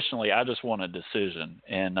anything additionally. I just want a decision.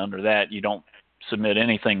 And under that, you don't submit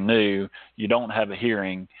anything new. You don't have a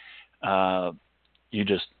hearing. You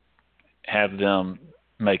just have them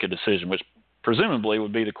make a decision, which presumably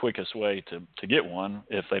would be the quickest way to get one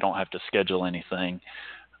if they don't have to schedule anything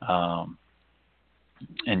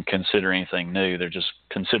and consider anything new. They're just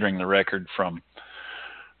considering the record from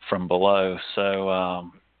below.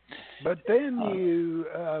 So, but then you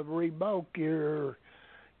revoke your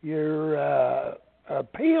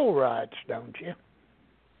appeal rights, don't you?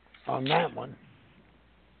 On that one.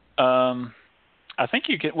 I think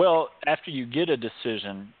you can. Well, after you get a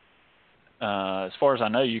decision, as far as I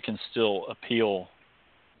know, you can still appeal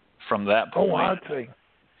from that point. Oh, I see.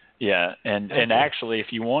 Yeah, and actually,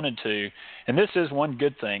 if you wanted to, and this is one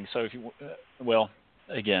good thing. So if you,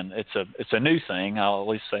 again, it's a new thing. I'll at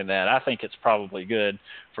least say that. I think it's probably good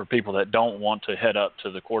for people that don't want to head up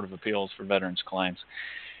to the Court of Appeals for veterans claims.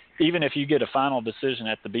 Even if you get a final decision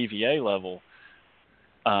at the BVA level,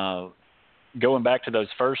 going back to those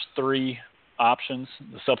first three options,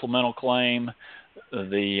 the supplemental claim,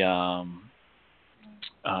 I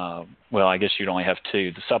guess you'd only have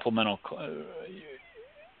two. The supplemental,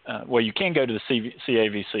 you can go to the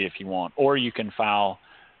CAVC if you want, or you can file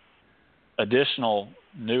additional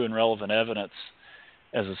new and relevant evidence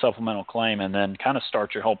as a supplemental claim and then kind of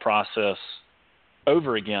start your whole process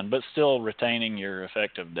over again, but still retaining your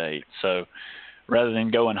effective date. So rather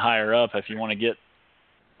than going higher up, if you want to get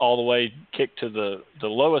all the way kicked to the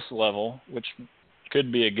lowest level, which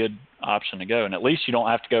could be a good option to go, and at least you don't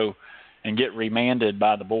have to go and get remanded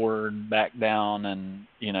by the board back down and,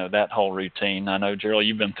 that whole routine. I know, Gerald,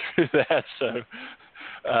 you've been through that, so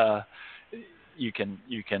you can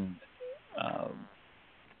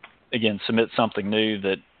again, submit something new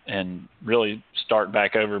and really start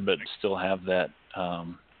back over, but still have that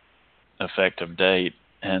effective date.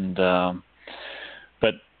 And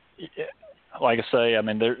but like I say, I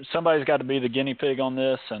mean, somebody's got to be the guinea pig on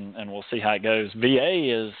this, and we'll see how it goes.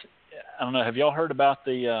 VA is, I don't know, have y'all heard about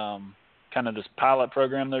the kind of this pilot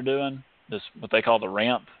program they're doing? This what they call the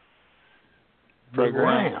RAMP program.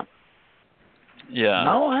 The RAMP. Yeah.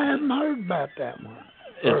 No, I haven't heard about that one.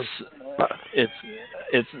 It's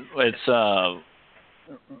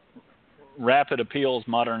Rapid Appeals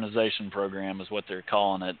Modernization Program is what they're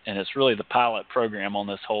calling it, and it's really the pilot program on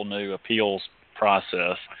this whole new appeals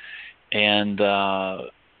process. And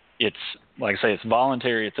it's, like I say, it's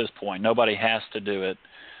voluntary at this point. Nobody has to do it,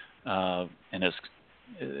 and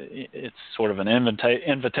it's sort of an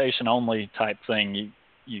invitation only type thing.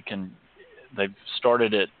 You can they've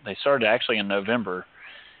started it. They started actually in November,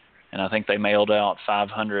 and I think they mailed out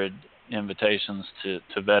 500 invitations to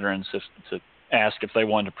veterans to ask if they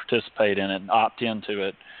wanted to participate in it and opt into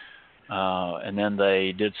it. And then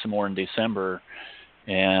they did some more in December,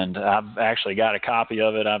 and I've actually got a copy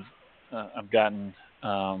of it. I've gotten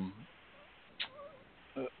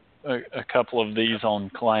a couple of these on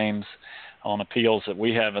claims, on appeals that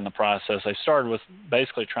we have in the process. They started with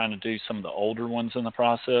basically trying to do some of the older ones in the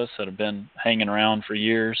process that have been hanging around for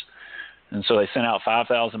years. And so they sent out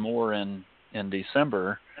 5,000 more in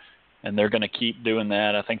December, and they're going to keep doing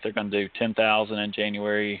that. I think they're going to do 10,000 in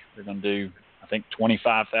January. They're going to do, I think,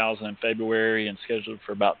 25,000 in February, and scheduled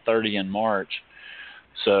for about 30 in March.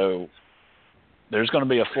 So there's going to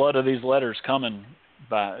be a flood of these letters coming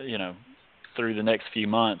by, through the next few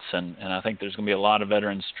months. And I think there's going to be a lot of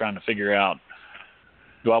veterans trying to figure out,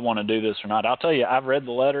 do I want to do this or not? I'll tell you, I've read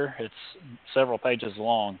the letter. It's several pages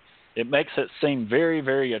long. It makes it seem very,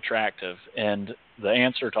 very attractive and the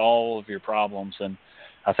answer to all of your problems. And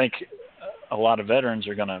I think a lot of veterans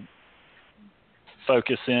are going to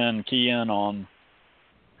key in on,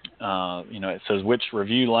 it says which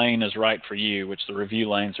review lane is right for you, which the review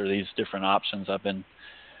lanes are these different options I've been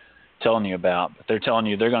telling you about. But they're telling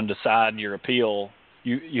you they're going to decide your appeal.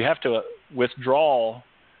 You have to withdraw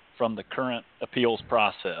from the current appeals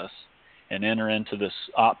process and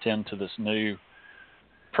opt into this new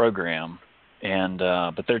program. And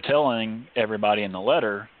but they're telling everybody in the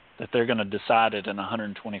letter that they're going to decide it in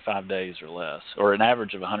 125 days or less, or an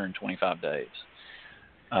average of 125 days.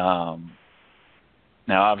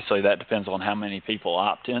 Now, obviously, that depends on how many people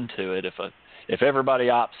opt into it. If everybody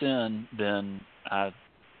opts in, then I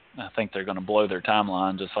think they're going to blow their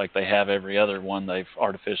timeline, just like they have every other one they've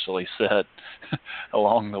artificially set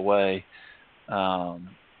along the way. And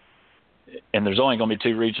there's only going to be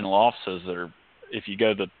 2 regional offices that are, if you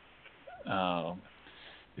go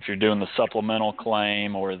if you're doing the supplemental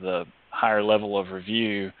claim or the higher level of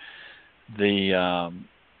review, the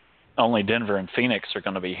only Denver and Phoenix are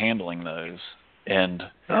going to be handling those, and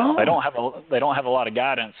they don't have a lot of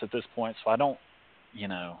guidance at this point. So I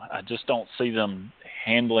just don't see them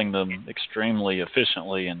handling them extremely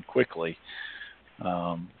efficiently and quickly.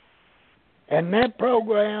 And that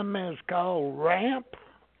program is called RAMP.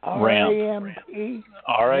 RAMP,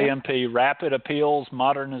 Rapid Appeals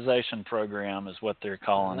Modernization Program is what they're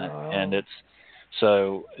calling it. And it's,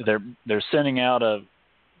 so they're sending out a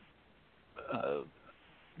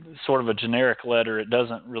sort of a generic letter. It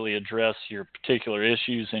doesn't really address your particular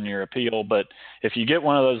issues in your appeal, but if you get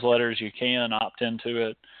one of those letters, you can opt into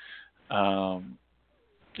it.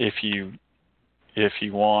 If you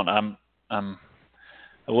want. I'm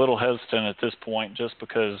a little hesitant at this point, just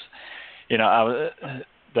because,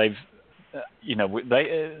 the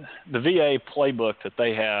VA playbook that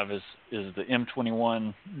they have is the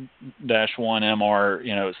M21-1 MR.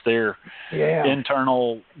 It's their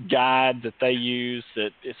internal guide that they use.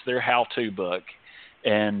 That it's their how-to book,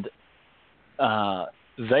 and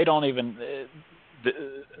they don't even.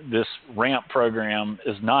 This RAMP program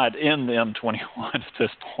is not in the M21 at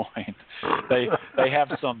this point. They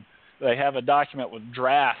have a document with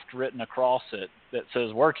draft written across it that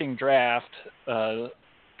says working draft,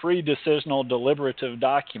 pre-decisional deliberative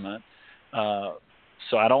document.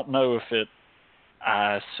 So I don't know if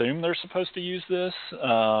I assume they're supposed to use this.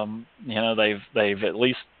 They've at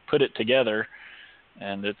least put it together,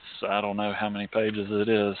 and it's, I don't know how many pages it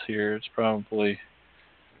is here. It's probably,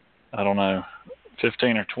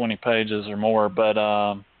 15 or 20 pages or more, but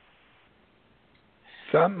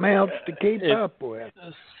something else to keep up with.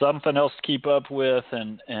 Something else to keep up with,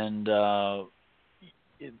 and now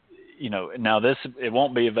it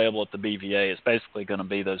won't be available at the BVA. It's basically going to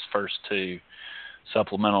be those first 2,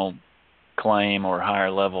 supplemental claim or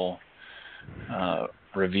higher level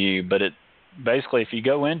review. But it basically, if you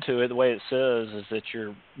go into it, the way it says is that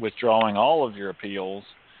you're withdrawing all of your appeals,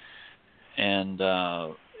 and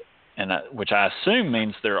which I assume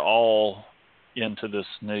means they're all into this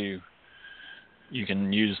new. You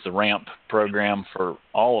can use the RAMP program for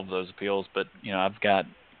all of those appeals, but I've got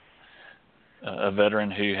a veteran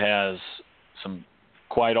who has some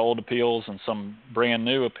quite old appeals and some brand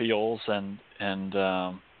new appeals, and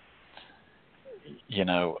I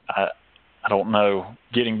don't know.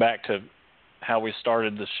 Getting back to how we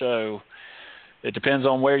started the show, it depends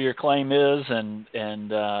on where your claim is and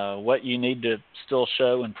what you need to still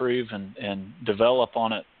show and prove and develop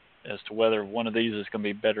on it as to whether one of these is going to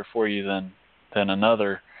be better for you than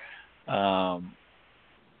another. All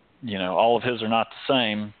of his are not the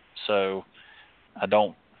same, so I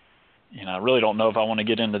really don't know if I want to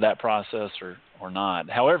get into that process or not.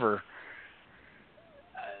 However,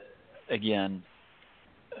 again,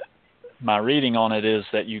 my reading on it is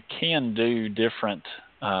that you can do different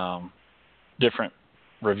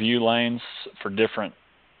review lanes for different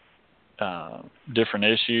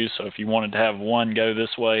issues. So if you wanted to have one go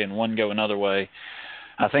this way and one go another way,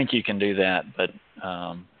 I think you can do that.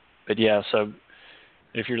 But yeah, so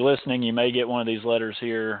if you're listening, you may get one of these letters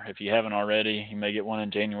here. If you haven't already, you may get one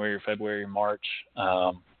in January or February or March.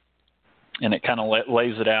 And it kind of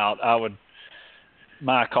lays it out.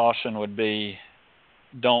 My caution would be,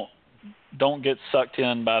 don't get sucked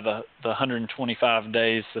in by the 125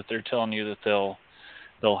 days that they're telling you that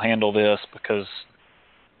they'll handle this, because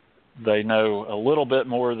they know a little bit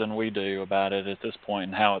more than we do about it at this point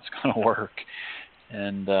and how it's going to work.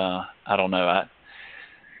 And I don't know.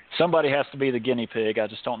 Somebody has to be the guinea pig. I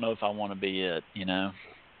just don't know if I want to be it, you know.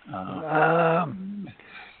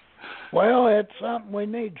 Well, it's something we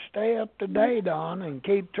need to stay up to date on and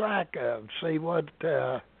keep track of. See what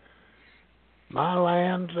my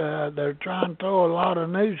lands, they're trying to throw a lot of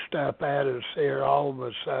new stuff at us here all of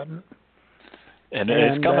a sudden. And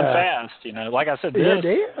it's coming fast, you know. Like I said, it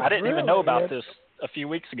is, I didn't really even know about this a few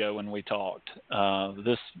weeks ago when we talked.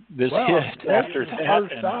 This hit after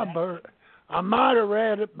that. I might have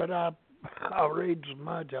read it, but I'll read so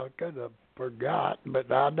much I could have forgot,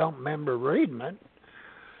 but I don't remember reading it.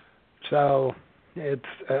 So it's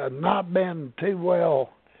not been too well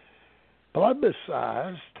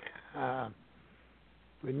publicized.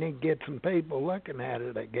 We need to get some people looking at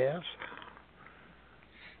it, I guess.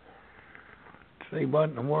 See what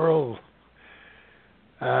in the world.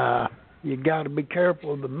 You got to be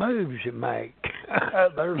careful of the moves you make.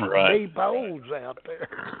 There's deep holes out there.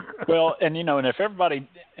 Well, and you know, and if everybody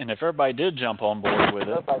did jump on board with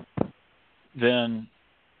it, then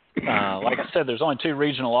like I said, there's only 2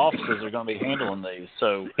 regional offices that are going to be handling these.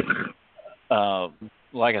 So,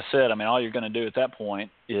 like I said, I mean, all you're going to do at that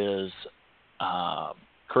point is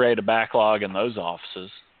create a backlog in those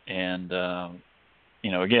offices. And,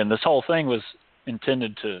 you know, again, this whole thing was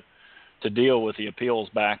intended to deal with the appeals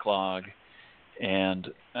backlog.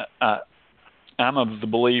 And I'm of the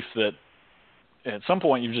belief that at some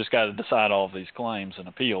point you've just got to decide all of these claims and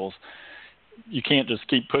appeals. You can't just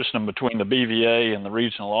keep pushing them between the BVA and the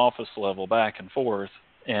regional office level back and forth.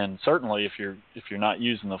 And certainly if you're not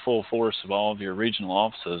using the full force of all of your regional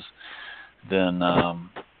offices, then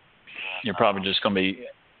you're probably just going to be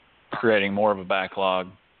creating more of a backlog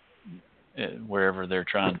wherever they're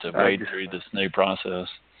trying to wade through this new process.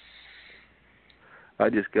 I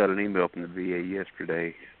just got an email from the VA yesterday.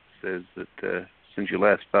 It says that since you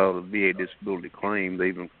last filed a VA disability claim,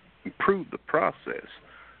 they've improved the process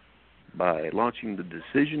by launching the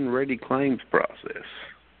decision-ready claims process.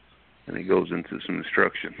 And it goes into some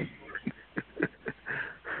instruction.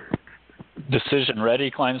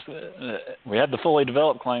 Decision-ready claims? We had the fully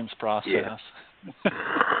developed claims process. Yeah.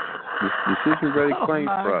 Decision-ready claims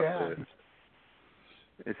process. God.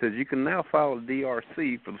 It says you can now file a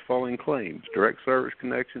DRC for the following claims: direct service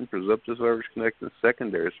connection, presumptive service connection,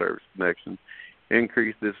 secondary service connection,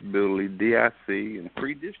 increased disability, DIC, and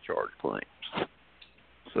pre-discharge claims.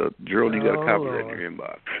 So, Gerald, you got a copy of that in your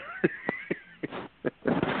inbox.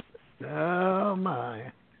 Oh,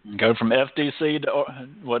 my. Go from FDC to,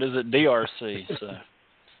 what is it, DRC. So.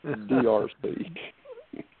 DRC.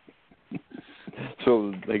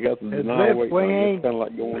 So they got the denial wait line. It's kind of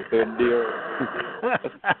like going to a DRO.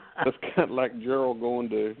 That's kind of like Gerald going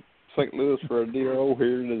to St. Louis for a DRO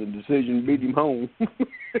here, and the decision beat him home.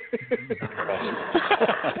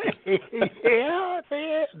 Yeah, I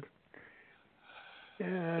did.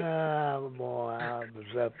 Oh, boy, I was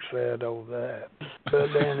upset over that.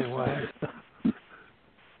 But anyway.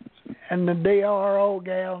 And the DRO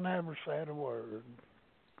gal never said a word.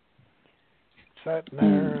 Sitting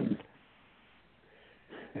there and...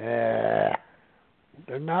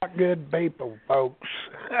 they're not good people, folks.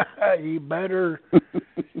 You better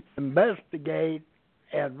investigate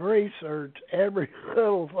and research every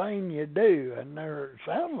little thing you do. And they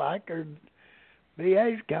sound like their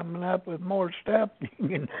VA's coming up with more stuff you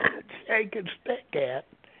can shake a stick at.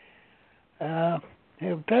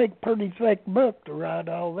 It'll take a pretty thick book to write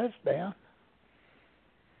all this down.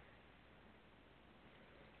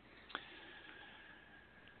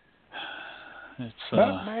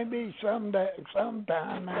 But maybe sometime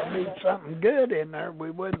there'll be something good in there. We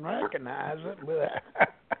wouldn't recognize it.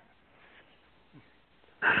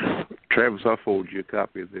 Travis, I'll forward you a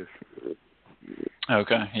copy of this.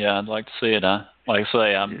 Okay, yeah, I'd like to see it. Like I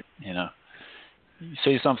say, you know, you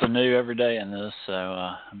see something new every day in this, so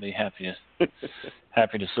I'd be happy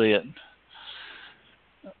to see it.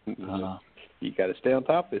 You got to stay on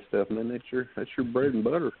top of this stuff, man. That's your bread and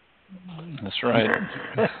butter. That's right.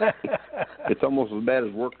 It's almost as bad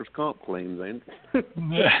as workers' comp claims, ain't it?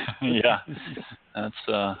 Yeah. That's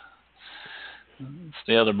it's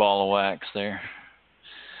the other ball of wax there.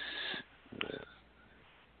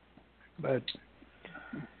 But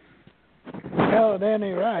well, at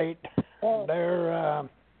any rate, they're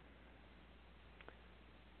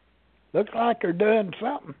looks like they're doing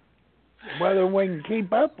something. Whether we can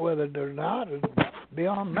keep up with it or not is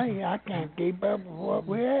beyond me. I can't keep up with what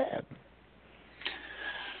we had.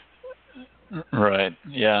 Right.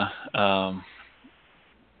 Yeah.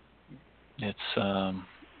 It's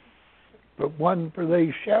But one for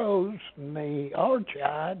these shows and the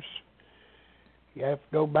archives, you have to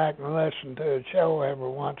go back and listen to a show every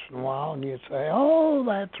once in a while, and you say, "Oh,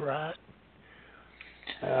 that's right."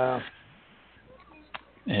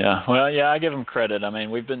 Yeah. Well, yeah, I give them credit. I mean,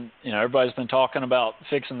 we've been, everybody's been talking about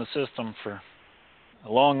fixing the system for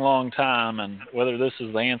a long, long time, and whether this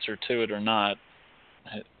is the answer to it or not,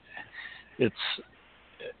 it's,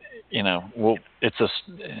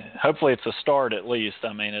 hopefully it's a start at least.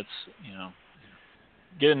 I mean, it's,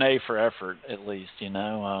 get an A for effort at least,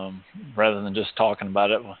 rather than just talking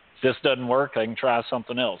about it. Well, if this doesn't work, I can try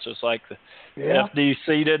something else. Just like the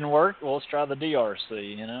FDC didn't work, well, let's try the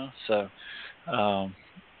DRC, so.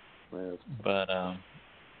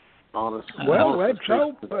 Honestly, well, let's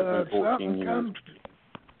hope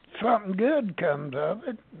something good comes of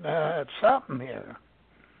it. Something here.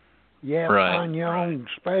 You have to find your own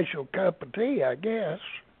special cup of tea, I guess.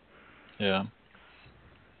 Yeah.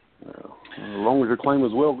 Well, as long as your claim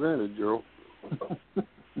is well granted, Gerald.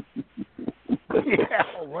 Yeah,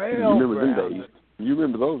 well granted. You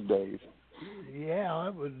remember those days. Yeah,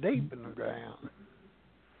 it was deep in the ground.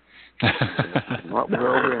 Not well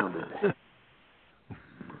rounded.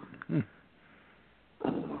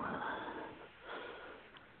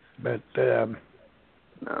 But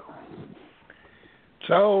no.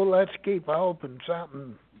 So let's keep hoping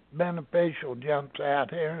something beneficial jumps out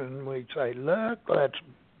here, and we say, "Look,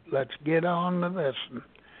 let's get on to this.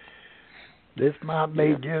 This might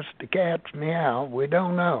be just the cat's meow. We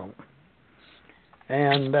don't know."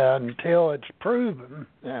 And until it's proven,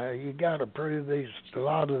 you got to prove a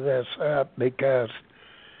lot of this up, because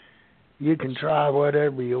you can try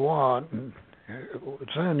whatever you want, and as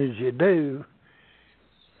soon as you do,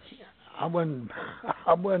 I wouldn't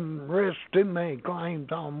risk too many claims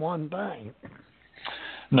on one thing.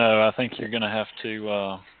 No, I think you're going to have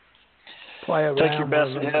to take your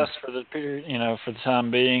best guess for the period, for the time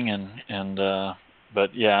being,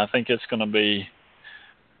 but yeah, I think it's going to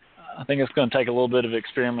take a little bit of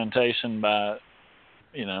experimentation by,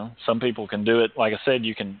 some people can do it. Like I said,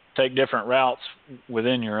 you can take different routes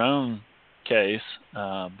within your own case,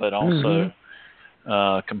 but also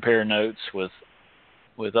compare notes with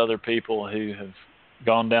other people who have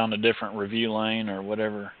gone down a different review lane or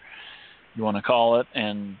whatever you want to call it,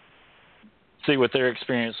 and see what their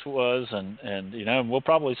experience was. And we'll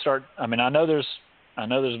probably start. I mean, I know there's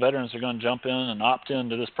veterans that are going to jump in and opt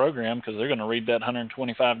into this program because they're going to read that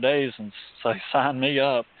 125 days and say, "Sign me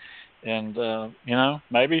up." And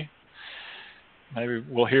maybe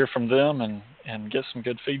we'll hear from them and get some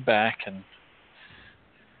good feedback. And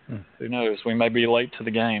who knows? We may be late to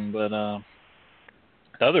the game. But the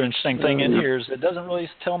other interesting thing in here is it doesn't really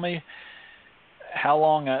tell me how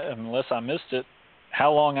long, unless I missed it,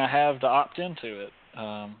 how long I have to opt into it.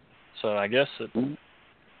 So I guess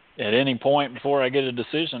at any point before I get a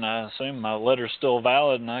decision, I assume my letter's still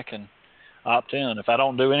valid and I can opt in. If I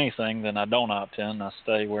don't do anything, then I don't opt in. I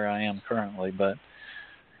stay where I am currently. But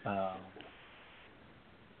I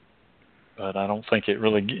don't think it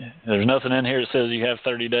really. There's nothing in here that says you have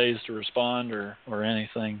 30 days to respond or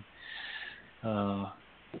anything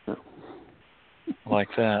like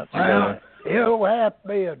that. Well, it'll have to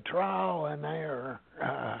be a trial and error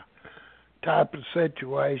type of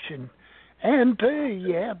situation. And too,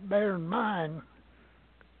 you have to bear in mind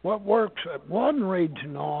what works at one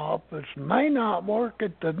regional office may not work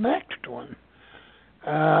at the next one.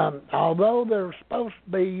 Although they're supposed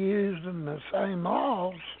to be using the same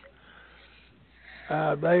laws,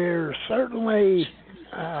 they're certainly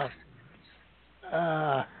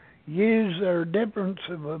use their difference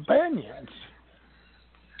of opinions.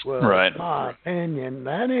 Well, right. In my opinion,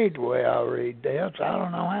 that ain't the way I read this. I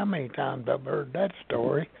don't know how many times I've heard that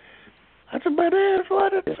story. I said, but here's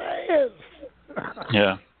what it says.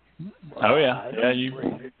 Yeah. Well, yeah. You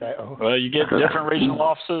get different regional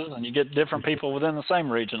offices, and you get different people within the same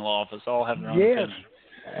regional office, all have their own opinion.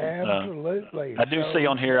 Absolutely. I do see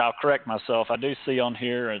on here, I'll correct myself, I do see on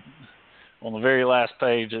here on the very last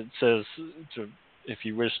page, it says if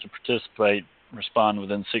you wish to participate, respond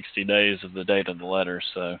within 60 days of the date of the letter.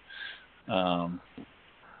 So,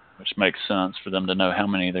 which makes sense for them to know how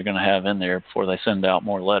many they're going to have in there before they send out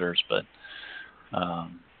more letters. But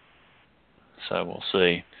so we'll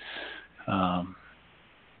see.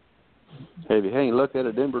 Have you any luck out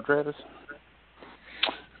of Denver, Travis?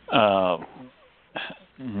 No,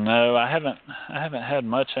 I haven't had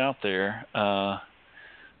much out there.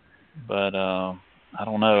 But I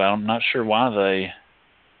don't know. I'm not sure why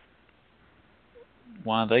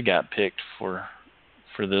they got picked for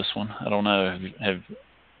this one. I don't know. Have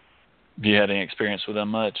you had any experience with them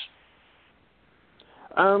much?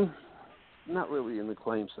 Not really in the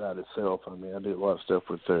claim side itself. I mean, I did a lot of stuff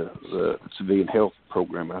with the civilian health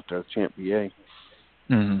program out there at Champ VA.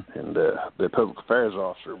 Mm-hmm. And the public affairs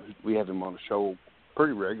officer, we have him on the show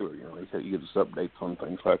pretty regularly. You know, he gives us updates on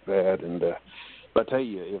things like that. And but I tell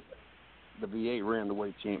you, if the VA ran the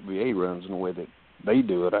way Champ VA runs and the way that they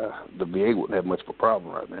do it, the VA wouldn't have much of a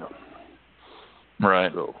problem right now.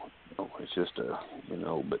 Right. So it's just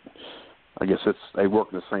but I guess they work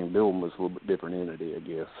in the same building, but it's a little bit different entity, I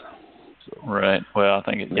guess. So, right. Well, I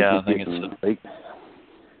think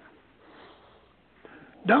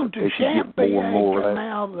Don't the Champ VA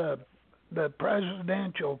now the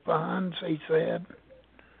presidential funds? He said.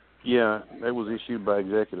 Yeah, that was issued by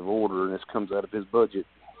executive order, and this comes out of his budget.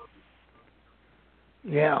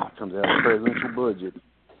 Yeah, it comes out of the presidential budget.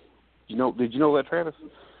 Did you know that, Travis?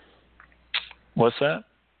 What's that?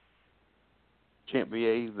 Champ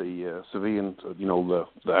VA, the civilian,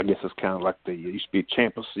 I guess it's kind of like it used to be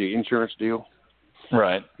Champus, the insurance deal.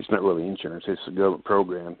 Right. It's not really insurance; it's a government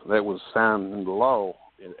program that was signed into law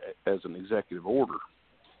as an executive order.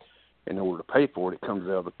 In order to pay for it, it comes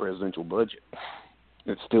out of the presidential budget.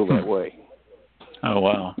 It's still that way. Oh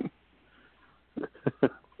wow.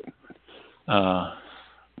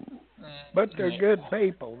 But they're good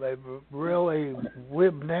people.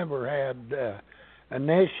 We've never had an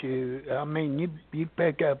issue. I mean, you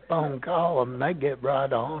pick up phone, call them, they get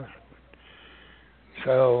right on it.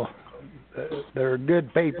 So they're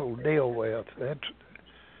good people to deal with.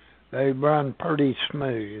 They run pretty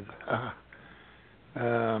smooth.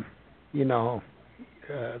 They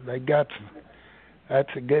got.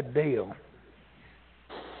 That's a good deal.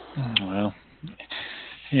 Well,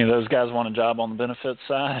 those guys want a job on the benefits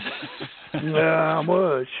side. I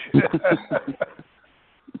wish.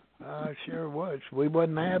 I sure wish. We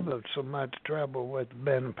wouldn't have so much trouble with the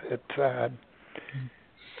benefit side.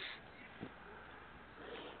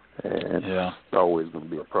 And it's always going to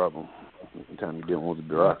be a problem. Anytime you're dealing with a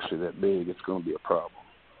bureaucracy that big, it's going to be a problem.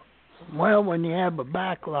 Well, when you have a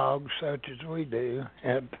backlog such as we do,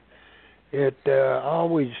 it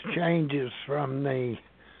always changes from the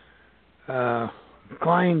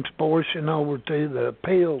claims portion over to the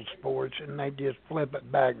appeals portion. They just flip it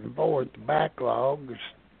back and forth. The backlog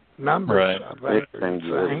numbers, right. I think,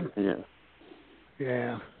 are the same.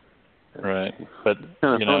 Yeah. Right. But, it's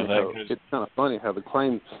kind of funny how the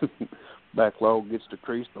claims backlog gets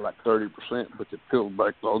decreased by like 30%, but the appeals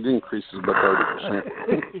backlog increases by 30%.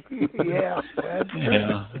 Yeah, that's true.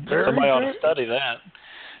 Yeah. Somebody ought to study that.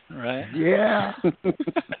 Right. Yeah.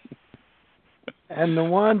 And the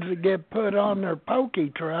ones that get put on their pokey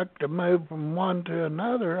truck to move from one to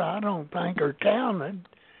another, I don't think are counted.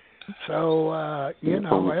 So,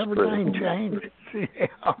 everything changes.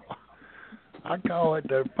 Yeah. I call it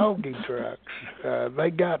their pokey trucks.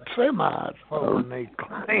 They got semis pulling these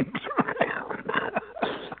claims around.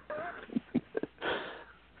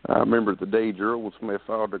 I remember the day, Gerald, when somebody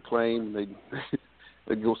filed a claim, they'd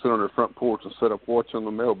go sit on their front porch and set up watch on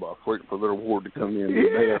the mailbox, waiting for their award to come in the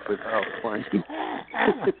day after they filed the claim.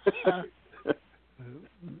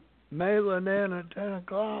 Mail it in at 10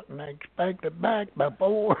 o'clock and they expect it back by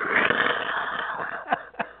 4.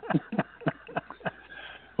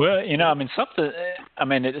 Well,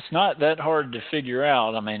 it's not that hard to figure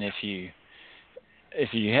out. I mean, if you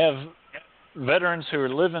have veterans who are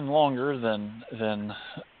living longer than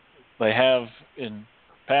they have in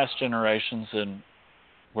past generations, and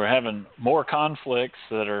we're having more conflicts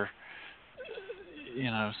that are,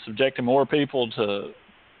 subjecting more people to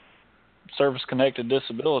service-connected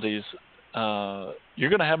disabilities, you're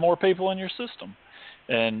going to have more people in your system.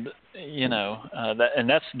 And, and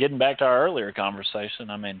that's getting back to our earlier conversation.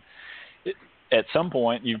 I mean, at some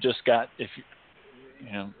point you've just got, the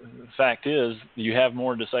fact is you have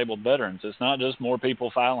more disabled veterans. It's not just more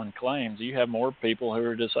people filing claims. You have more people who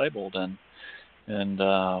are disabled, and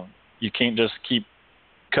you can't just keep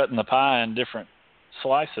cutting the pie in different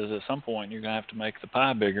slices. At some point you're going to have to make the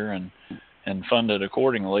pie bigger and fund it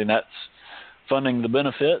accordingly. And that's funding the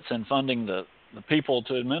benefits and funding the people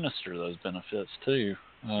to administer those benefits too.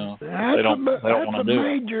 They don't want to do it. That's a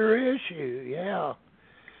major issue, yeah.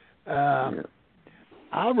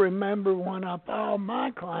 I remember when I filed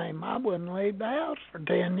my claim, I wouldn't leave the house for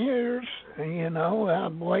 10 years.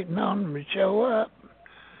 I'm waiting on them to show up.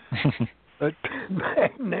 But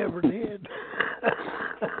they never did.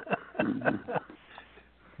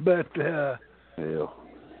 But, I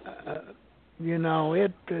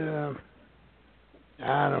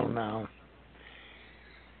don't know.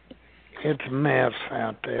 It's a mess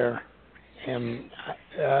out there. And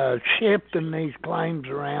shifting these claims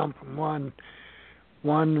around from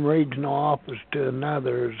one regional office to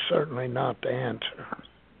another is certainly not the answer.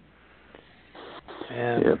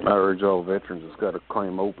 And I urge all veterans that's got a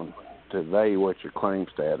claim open to evaluate your claim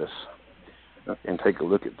status and take a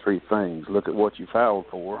look at three things. Look at what you filed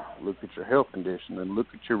for, look at your health condition, and look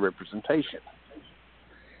at your representation.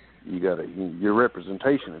 Your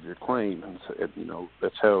representation of your claim, and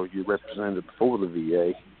that's how you're represented before the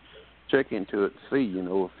VA. Check into it and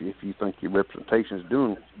see, if you think your representation is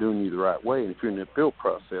doing you the right way, and if you're in the appeal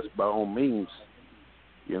process, by all means,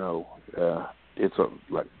 it's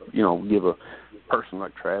give a person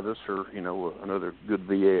like Travis or another good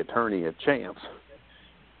VA attorney a chance,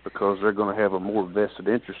 because they're going to have a more vested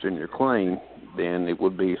interest in your claim than it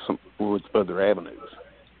would be with other avenues.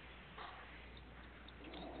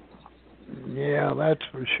 Yeah, that's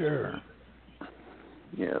for sure.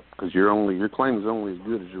 Yeah, because your claim is only as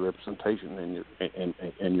good as your representation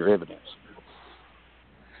and your evidence.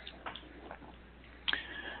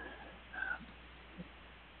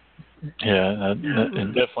 Yeah,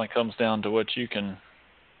 it definitely comes down to what you can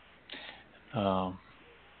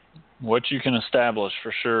establish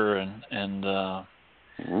for sure, and I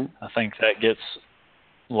think that gets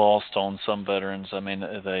lost on some veterans. I mean,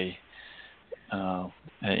 they.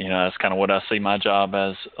 That's kind of what I see my job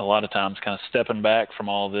as a lot of times, kind of stepping back from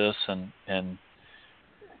all this, and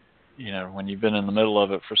when you've been in the middle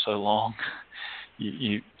of it for so long,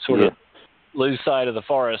 you sort of lose sight of the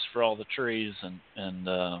forest for all the trees, and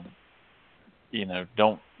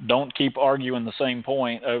don't keep arguing the same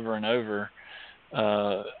point over and over,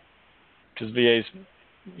 because VA's,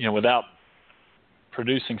 without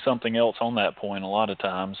producing something else on that point, a lot of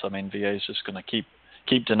times, I mean, VA's just going to keep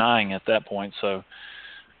denying at that point. So,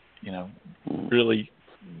 really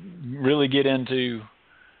get into,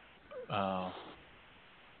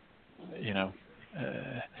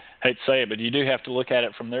 hate to say it, but you do have to look at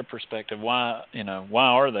it from their perspective. Why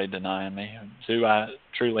are they denying me? Do I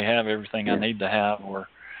truly have everything I need to have, or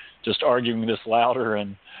just arguing this louder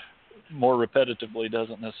and more repetitively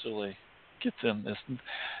doesn't necessarily get them this?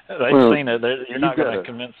 They've seen it. You're not going to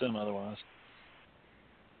convince them otherwise.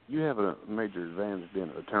 You have a major advantage being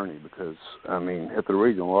an attorney because, I mean, at the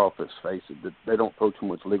regional office, face it, they don't throw too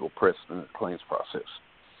much legal precedent in the claims process.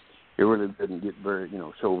 It really doesn't get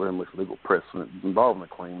show very much legal precedent involving the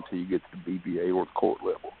claim until you get to the BBA or the court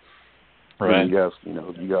level. Right. And you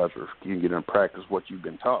can get in practice what you've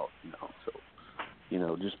been taught, So,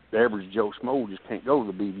 just the average Joe Schmo just can't go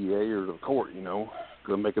to the BBA or the court, because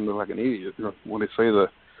they make them look like an idiot when they say the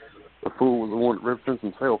fool was the one that represents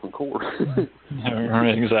himself in court.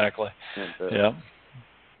 Exactly. And, yeah.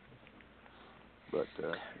 But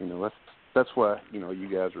that's why you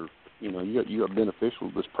guys are you got beneficial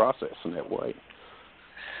of this process in that way.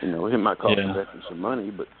 It might cost the veteran some money,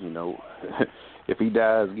 but if he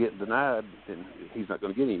dies getting denied, then he's not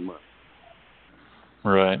going to get any money.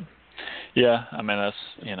 Right. Yeah. I mean,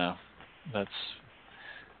 that's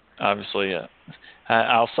obviously.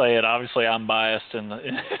 I'll say it. Obviously, I'm biased in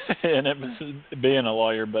it being a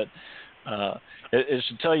lawyer, but it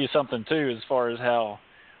should tell you something too, as far as how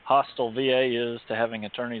hostile VA is to having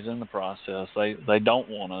attorneys in the process. They don't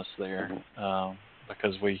want us there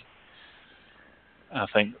because I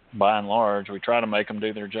think by and large we try to make them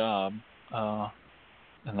do their job,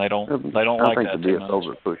 and they don't like that too much. I think the DSOs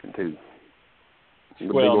are pushing too. The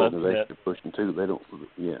big organizations are pushing too. They don't.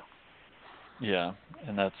 Yeah. Yeah,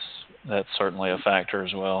 and that's certainly a factor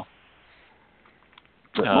as well.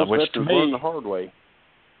 But most which to me, learn the hard way.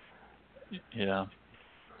 Yeah,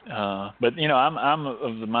 but I'm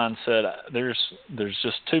of the mindset there's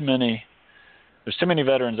just too many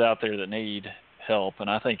veterans out there that need help, and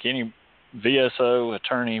I think any VSO,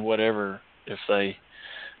 attorney, whatever, I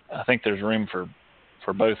think there's room for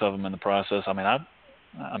both of them in the process. I mean, I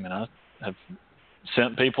have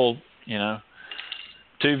sent people,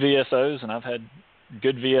 to VSOs, and I've had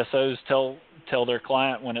good VSOs tell their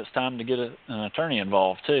client when it's time to get an attorney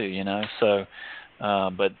involved too, So,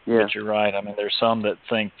 but you're right. I mean, there's some that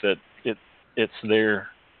think that it's their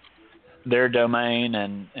domain,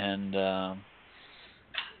 and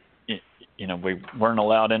we weren't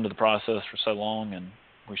allowed into the process for so long, and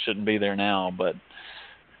we shouldn't be there now, but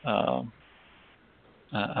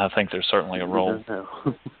I think there's certainly a role.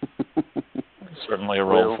 Certainly a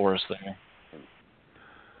role for us there.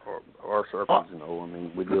 Our circles, you know, I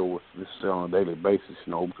mean, we deal with this on a daily basis,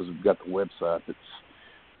 you know, because we've got the website that's,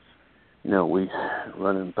 you know, we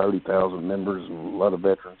running 30,000 members, and a lot of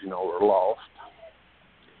veterans, you know, are lost.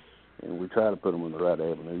 And we try to put them in the right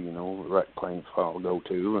avenue, you know, the right claims file to go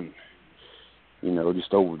to. And, you know,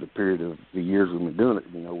 just over the period of the years we've been doing it,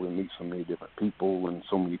 you know, we meet so many different people and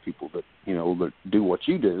so many people that, you know, that do what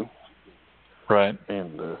you do. Right.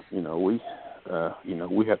 And, you know, we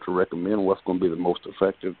have to recommend what's going to be the most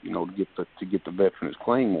effective, you know, to get the veteran his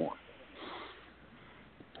claim on.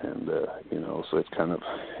 And, you know, so it's kind of,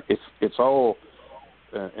 it's all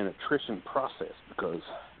an attrition process because,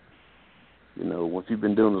 you know, once you've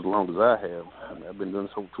been doing it as long as I have, I mean, I've been doing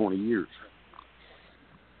this over 20 years.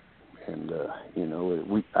 And, you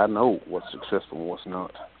know, I know what's successful and what's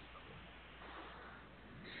not.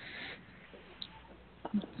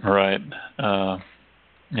 Right.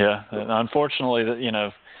 Yeah. Unfortunately, that, you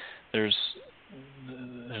know, there's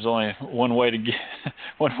only one way to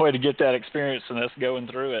get that experience, and that's going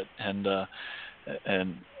through it. And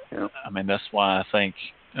yeah. I mean, that's why I think,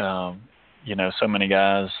 you know, so many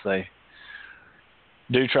guys, they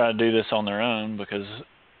do try to do this on their own because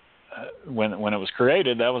when it was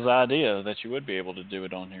created, that was the idea, that you would be able to do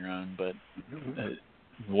it on your own. But the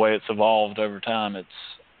way it's evolved over time, it's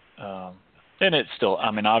and it's still,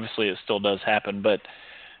 I mean, obviously it still does happen, but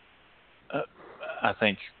I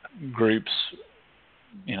think groups,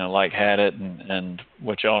 you know, like Hadit and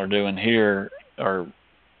what y'all are doing here are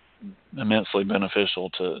immensely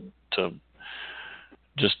beneficial to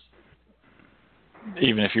just,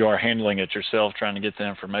 even if you are handling it yourself, trying to get the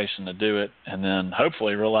information to do it, and then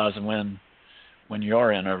hopefully realizing when you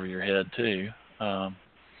are in over your head too,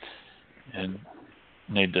 and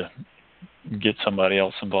need to get somebody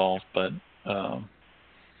else involved. But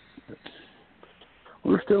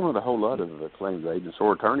we're still not a whole lot of claims agents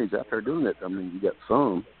or attorneys out there doing it. I mean, you got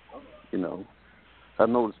some, you know. I've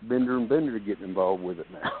noticed Bender and Bender getting involved with it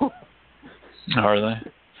now. Are they?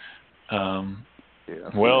 Yeah,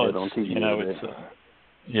 well, it's, you know, it's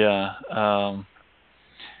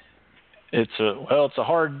it's a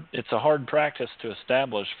hard practice to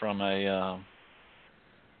establish from a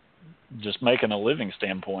just making a living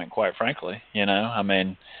standpoint, quite frankly. You know, I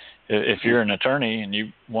mean, if you're an attorney and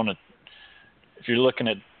you want to, if you're looking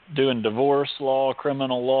at doing divorce law,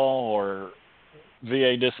 criminal law, or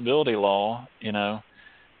VA disability law, you know,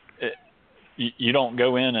 you don't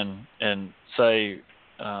go in and say,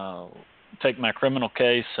 take my criminal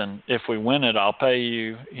case, and if we win it, I'll pay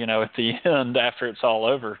you, you know, at the end after it's all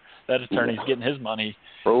over. That attorney's getting his money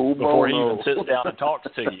before he even sits down and talks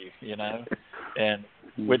to you, you know, and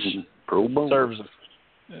which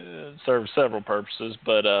serves several purposes.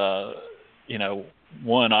 But, you know,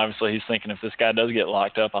 one, obviously he's thinking if this guy does get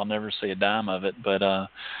locked up, I'll never see a dime of it. But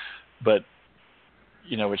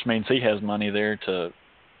you know, which means he has money there to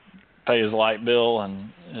pay his light bill and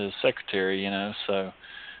his secretary, you know, so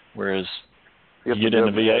whereas you get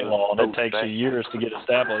into VA law and it takes you years to get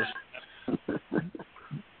established.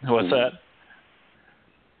 What's that?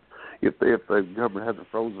 If the government hasn't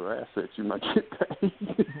frozen their assets, you might get paid.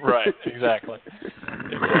 Right, exactly.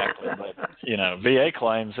 But, you know, VA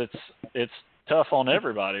claims, it's tough on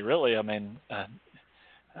everybody, really. I mean,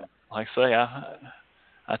 like I say,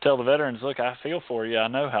 I tell the veterans, look, I feel for you. I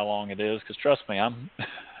know how long it is, because trust me, I'm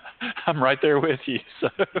right there with you. So,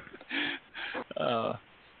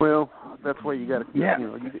 well, that's why you got to keep, you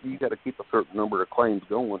know, you got to keep a certain number of claims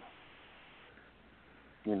going.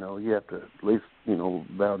 You know, you have to at least, you know,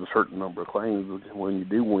 value a certain number of claims. When you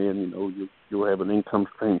do win, you know, you'll have an income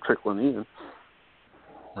stream trickling in.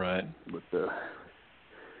 Right. But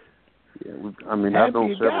yeah, I mean, I've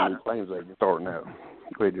known several new claims agents starting out.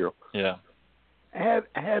 Go ahead, Gerald. Yeah.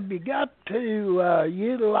 Have you got to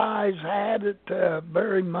utilize Hadit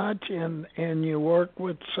very much in your work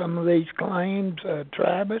with some of these claims,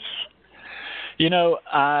 Travis? You know,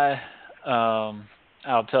 I'll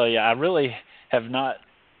tell you, I really have not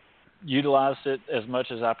utilized it as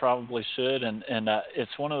much as I probably should, and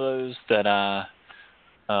it's one of those that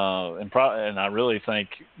and I really think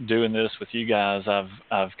doing this with you guys,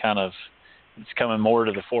 I've kind of, it's coming more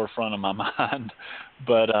to the forefront of my mind,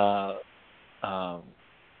 but I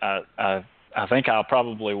think I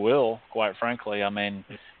probably will, quite frankly. I mean,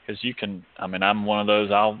 because I'm one of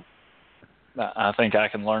those, I think I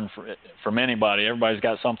can learn from anybody. Everybody's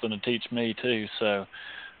got something to teach me too. So,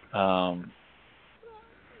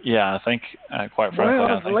 yeah, I think, quite frankly,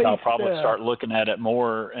 I think I'll probably start looking at it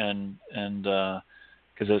more, and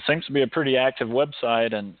because because it seems to be a pretty active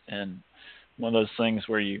website, and one of those things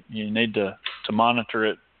where you need to monitor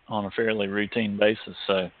it on a fairly routine basis.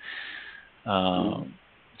 So,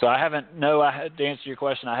 so I haven't. No, to answer your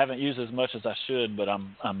question, I haven't used as much as I should, but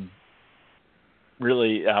I'm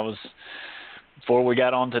really. I was before we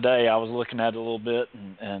got on today. I was looking at it a little bit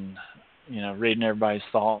and reading everybody's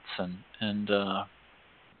thoughts and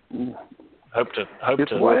hope to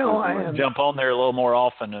jump on there a little more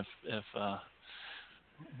often if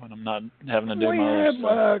when I'm not having to do my own stuff. We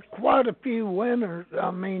have quite a few winners.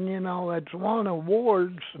 I mean, it's won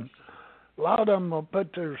awards, and a lot of them will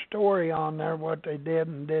put their story on there, what they did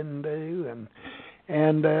and didn't do,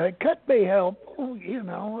 and it could be helpful.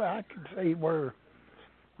 I could see where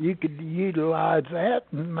you could utilize that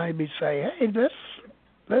and maybe say, hey, this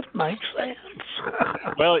makes sense.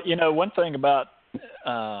 Well, one thing about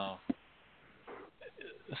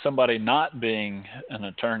somebody not being an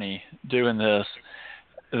attorney doing this,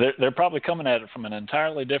 they're probably coming at it from an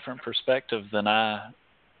entirely different perspective than I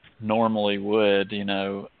normally would, and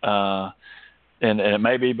it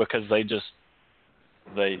may be because they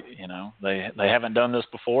haven't done this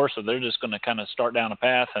before, so they're just going to kind of start down a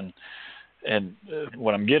path, and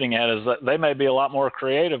what I'm getting at is that they may be a lot more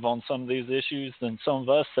creative on some of these issues than some of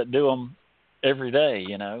us that do them every day,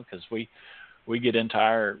 because we get into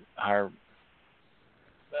our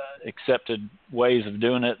accepted ways of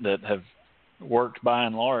doing it that have worked by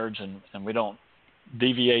and large, and we don't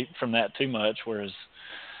deviate from that too much, whereas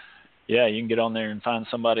you can get on there and find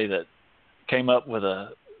somebody that came up with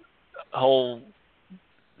a whole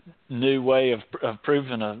new way of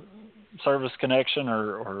proving a service connection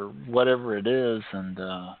or whatever it is, and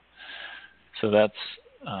so that's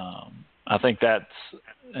I think that's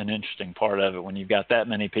an interesting part of it when you've got that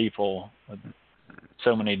many people with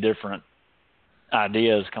so many different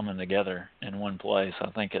ideas coming together in one place.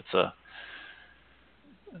 I think it's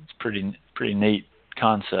pretty neat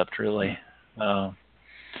concept, really. I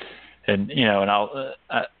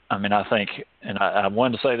think, and I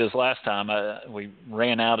wanted to say this last time, we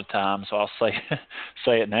ran out of time, so I'll say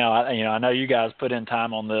it now. I know you guys put in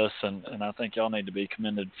time on this, and I think y'all need to be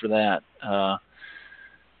commended for that,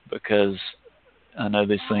 because I know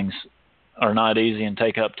these things are not easy and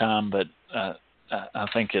take up time, but I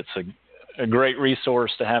think it's a great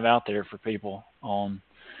resource to have out there for people on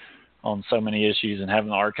so many issues, and having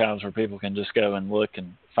the archives where people can just go and look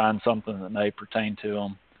and find something that may pertain to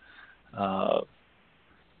them.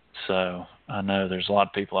 So I know there's a lot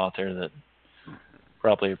of people out there that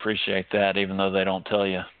probably appreciate that, even though they don't tell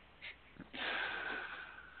you.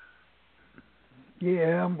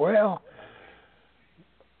 Yeah, well,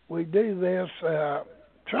 we do this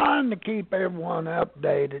trying to keep everyone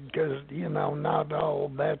updated because, not all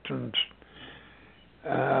veterans,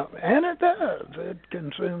 and it does. It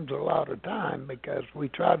consumes a lot of time because we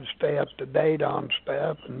try to stay up to date on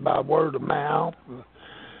stuff, and by word of mouth,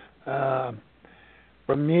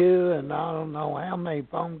 from you, and I don't know how many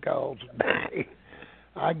phone calls a day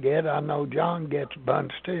I get. I know John gets a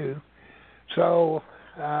bunch too. So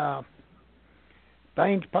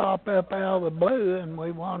things pop up out of the blue, and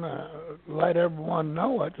we want to let everyone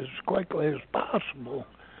know it as quickly as possible.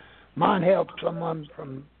 Might help someone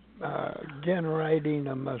from generating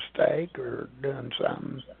a mistake or doing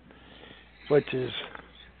something, which is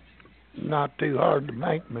not too hard to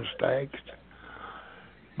make mistakes.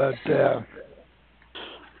 But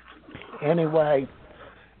anyway,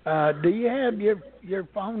 do you have your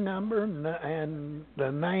phone number and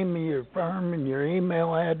the name of your firm and your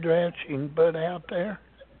email address you can put out there?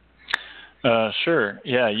 Sure.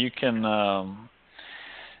 Yeah, you can.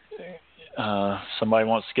 Somebody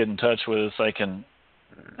wants to get in touch with us, they can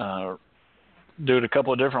do it a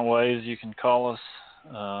couple of different ways. You can call us.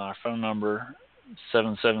 Our phone number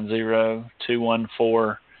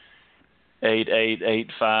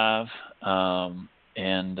 770-214-8885,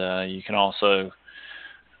 and you can also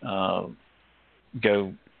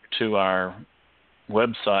go to our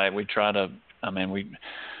website.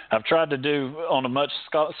 I've tried to do on a much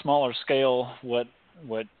smaller scale what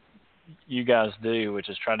you guys do, which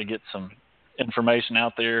is try to get some information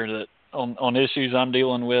out there that on issues I'm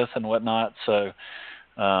dealing with and whatnot. So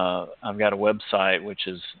I've got a website which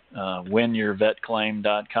is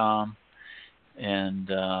winyourvetclaim.com, and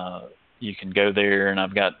you can go there, and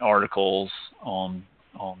I've got articles on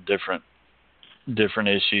different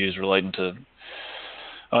issues relating to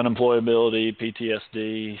unemployability,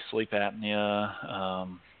 PTSD, sleep apnea,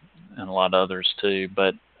 and a lot of others too.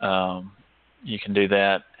 But you can do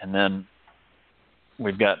that, and then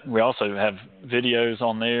we also have videos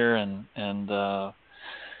on there, and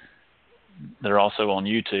they're also on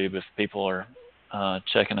YouTube if people are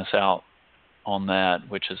checking us out on that,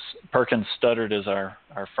 which is Perkins Studdard is our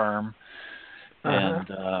firm. And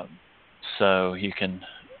so you can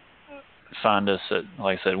find us at,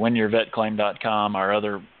 like I said, whenyourvetclaim.com. Our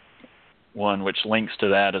other one, which links to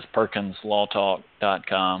that, is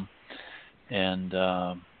perkinslawtalk.com. And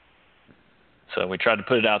so we try to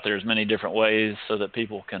put it out there as many different ways so that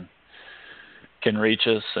people can reach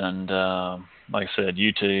us. And like I said,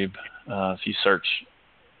 YouTube, if you search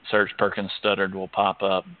Perkins Studdard, will pop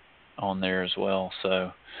up on there as well.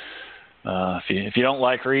 So if you don't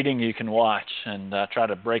like reading, you can watch, and I try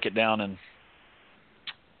to break it down in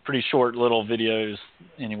pretty short little videos,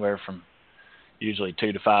 anywhere from usually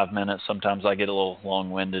 2 to 5 minutes. Sometimes I get a little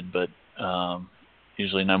long-winded, but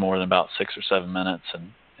usually no more than about 6 or 7 minutes,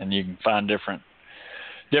 and you can find different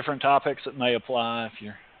topics that may apply. If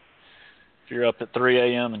you're up at 3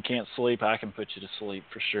 a.m. and can't sleep, I can put you to sleep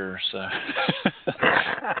for sure. So.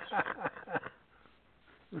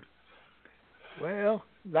 Well,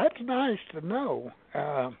 that's nice to know,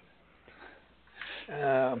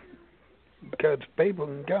 because people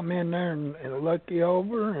can come in there and look you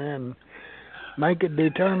over and make a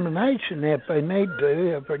determination if they need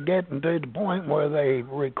to, if they're getting to the point where they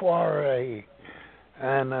require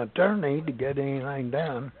an attorney to get anything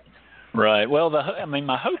done. Right. Well,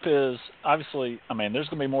 my hope is, obviously, there's going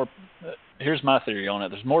to be more. Here's my theory on it.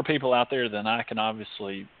 There's more people out there than I can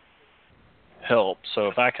obviously help. So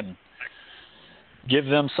if I can give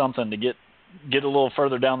them something to get a little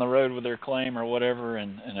further down the road with their claim or whatever,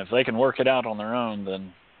 and if they can work it out on their own,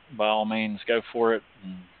 then by all means go for it.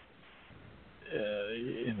 And,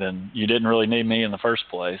 then you didn't really need me in the first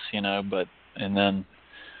place, but, and then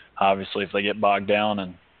obviously if they get bogged down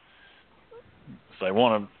and if they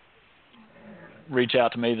want to reach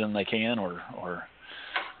out to me, then they can, or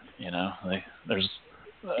there's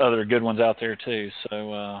other good ones out there too.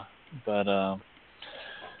 So, but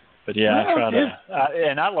yeah, I try to,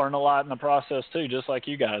 and I learn a lot in the process too, just like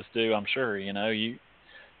you guys do. I'm sure, you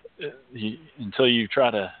until you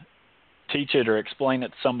try to teach it or explain it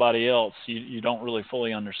to somebody else, you don't really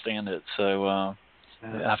fully understand it. So I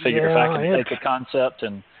figure if I can take a concept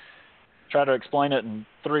and try to explain it in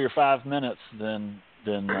 3 or 5 minutes, then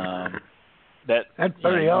that's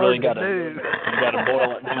pretty hard really to do. You got to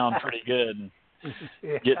boil it down pretty good and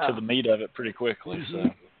get to the meat of it pretty quickly. So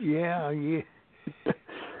yeah,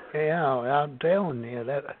 I'm telling you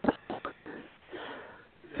that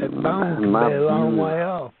bone can be a long way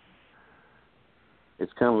off.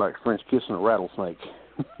 It's kind of like French kissing a rattlesnake.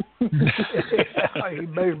 You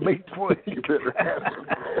better be quick.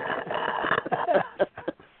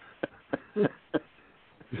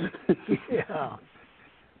 Yeah.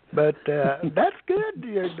 But that's good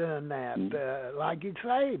you're doing that. Like you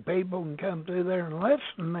say, people can come through there and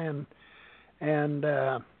listen, and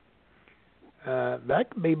that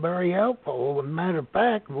could be very helpful. As a matter of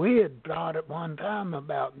fact, we had thought at one time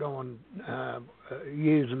about going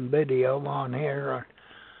using video on here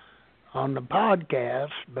on the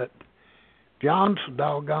podcast, but John's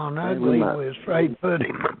doggone ugly. We was afraid to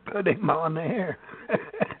put him on there.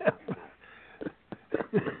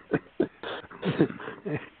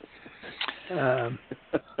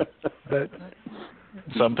 But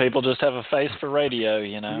some people just have a face for radio,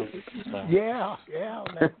 So. Yeah,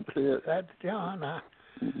 that's John.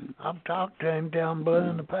 I've talked to him down below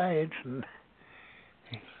in the page, and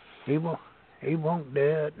he won't do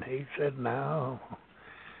it. He said no.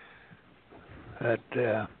 But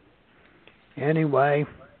anyway,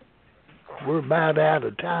 we're about out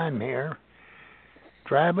of time here.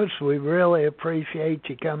 Travis, we really appreciate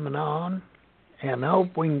you coming on, and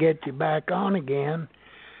hope we can get you back on again.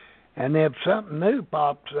 And if something new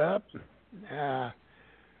pops up,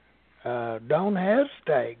 don't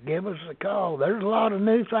hesitate. Give us a call. There's a lot of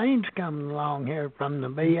new things coming along here from the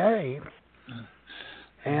VA.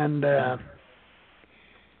 And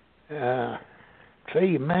see,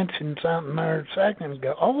 you mentioned something there a second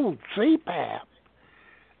ago. Oh, CPAP.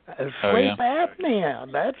 Sleep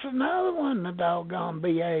apnea. That's another one the doggone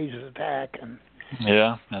VA's attacking.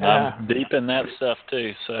 Yeah, and I'm deep in that stuff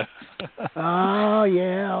too. So. Oh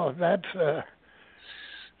yeah,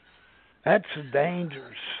 that's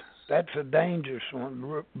dangerous. That's a dangerous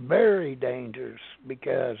one, very dangerous,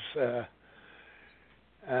 because they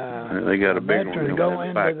got a big one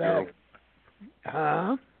going down into that.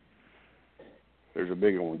 Huh? There's a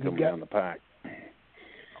bigger one coming down the pike.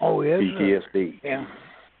 Oh, is PTSD. Yeah.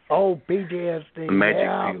 Oh, PTSD.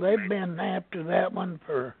 Yeah, they've been after that one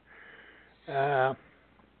for.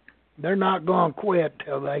 They're not going to quit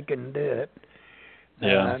till they can do it.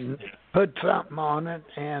 Yeah. Put something on it,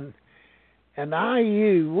 and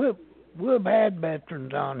IU. We've had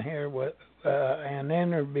veterans on here with and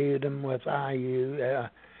interviewed them with IU,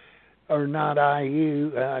 or not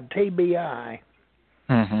IU, TBI.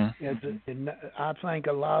 Mm-hmm. I think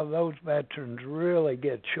a lot of those veterans really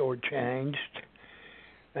get shortchanged.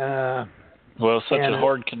 Well, it's such a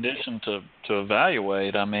hard condition to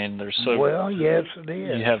evaluate. I mean, there's so well, yes, it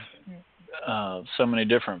is. You have so many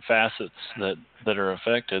different facets that are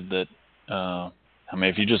affected. That I mean,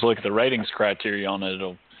 if you just look at the ratings criteria on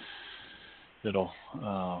it, it'll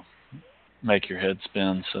make your head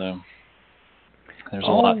spin. So there's a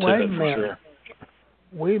lot to it for sure.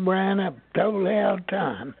 We ran up totally out of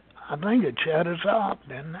time. I think it shut us off,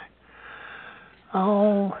 didn't it?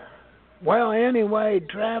 Oh, well, anyway,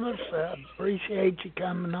 Travis, I appreciate you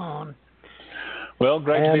coming on. Well,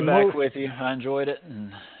 great to be back with you. I enjoyed it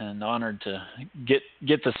and honored to get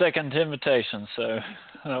the second invitation. So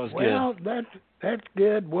that was good. Well, that's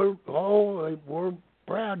good. We're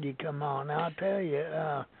proud you come on. I'll tell you,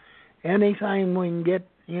 anything we can get.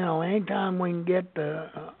 Anytime we can get the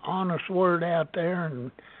honest word out there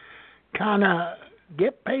and kind of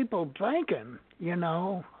get people thinking,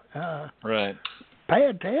 right. Pay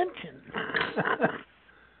attention.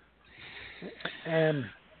 And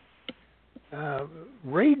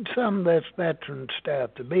read some of this veteran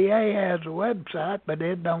stuff. The VA has a website, but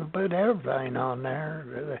it don't put everything on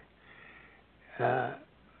there.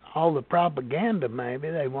 All the propaganda, maybe,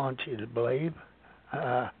 they want you to believe.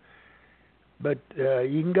 But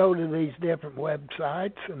you can go to these different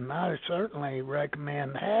websites, and I certainly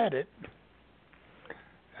recommend Hadit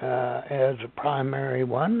as a primary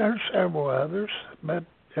one. There's several others, but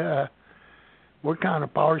we're kind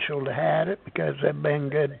of partial to Hadit because they've been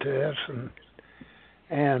good to us,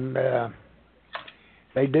 and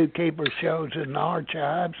they do keep our shows in the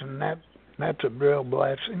archives, and that's a real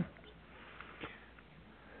blessing.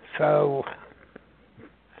 So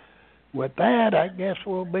with that, I guess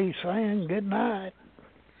we'll be saying good night.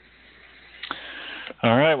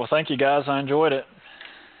 All right. Well, thank you, guys. I enjoyed it.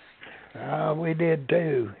 We did,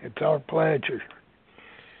 too. It's our pleasure.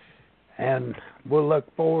 And we'll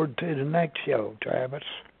look forward to the next show, Travis.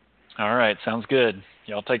 All right. Sounds good.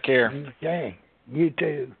 Y'all take care. Okay. You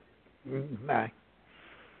too. Bye.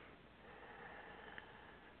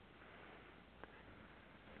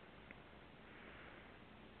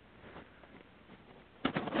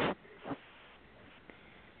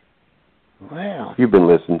 Well, you've been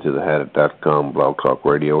listening to the Hadit.com Blog Talk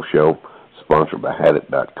Radio Show, sponsored by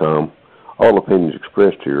Hadit.com. All opinions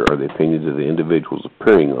expressed here are the opinions of the individuals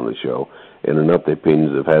appearing on the show and are not the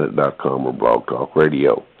opinions of Hadit.com or Blog Talk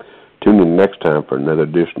Radio. Tune in next time for another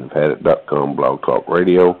edition of Hadit.com Blog Talk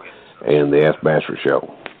Radio and the Ask Basher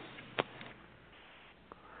Show.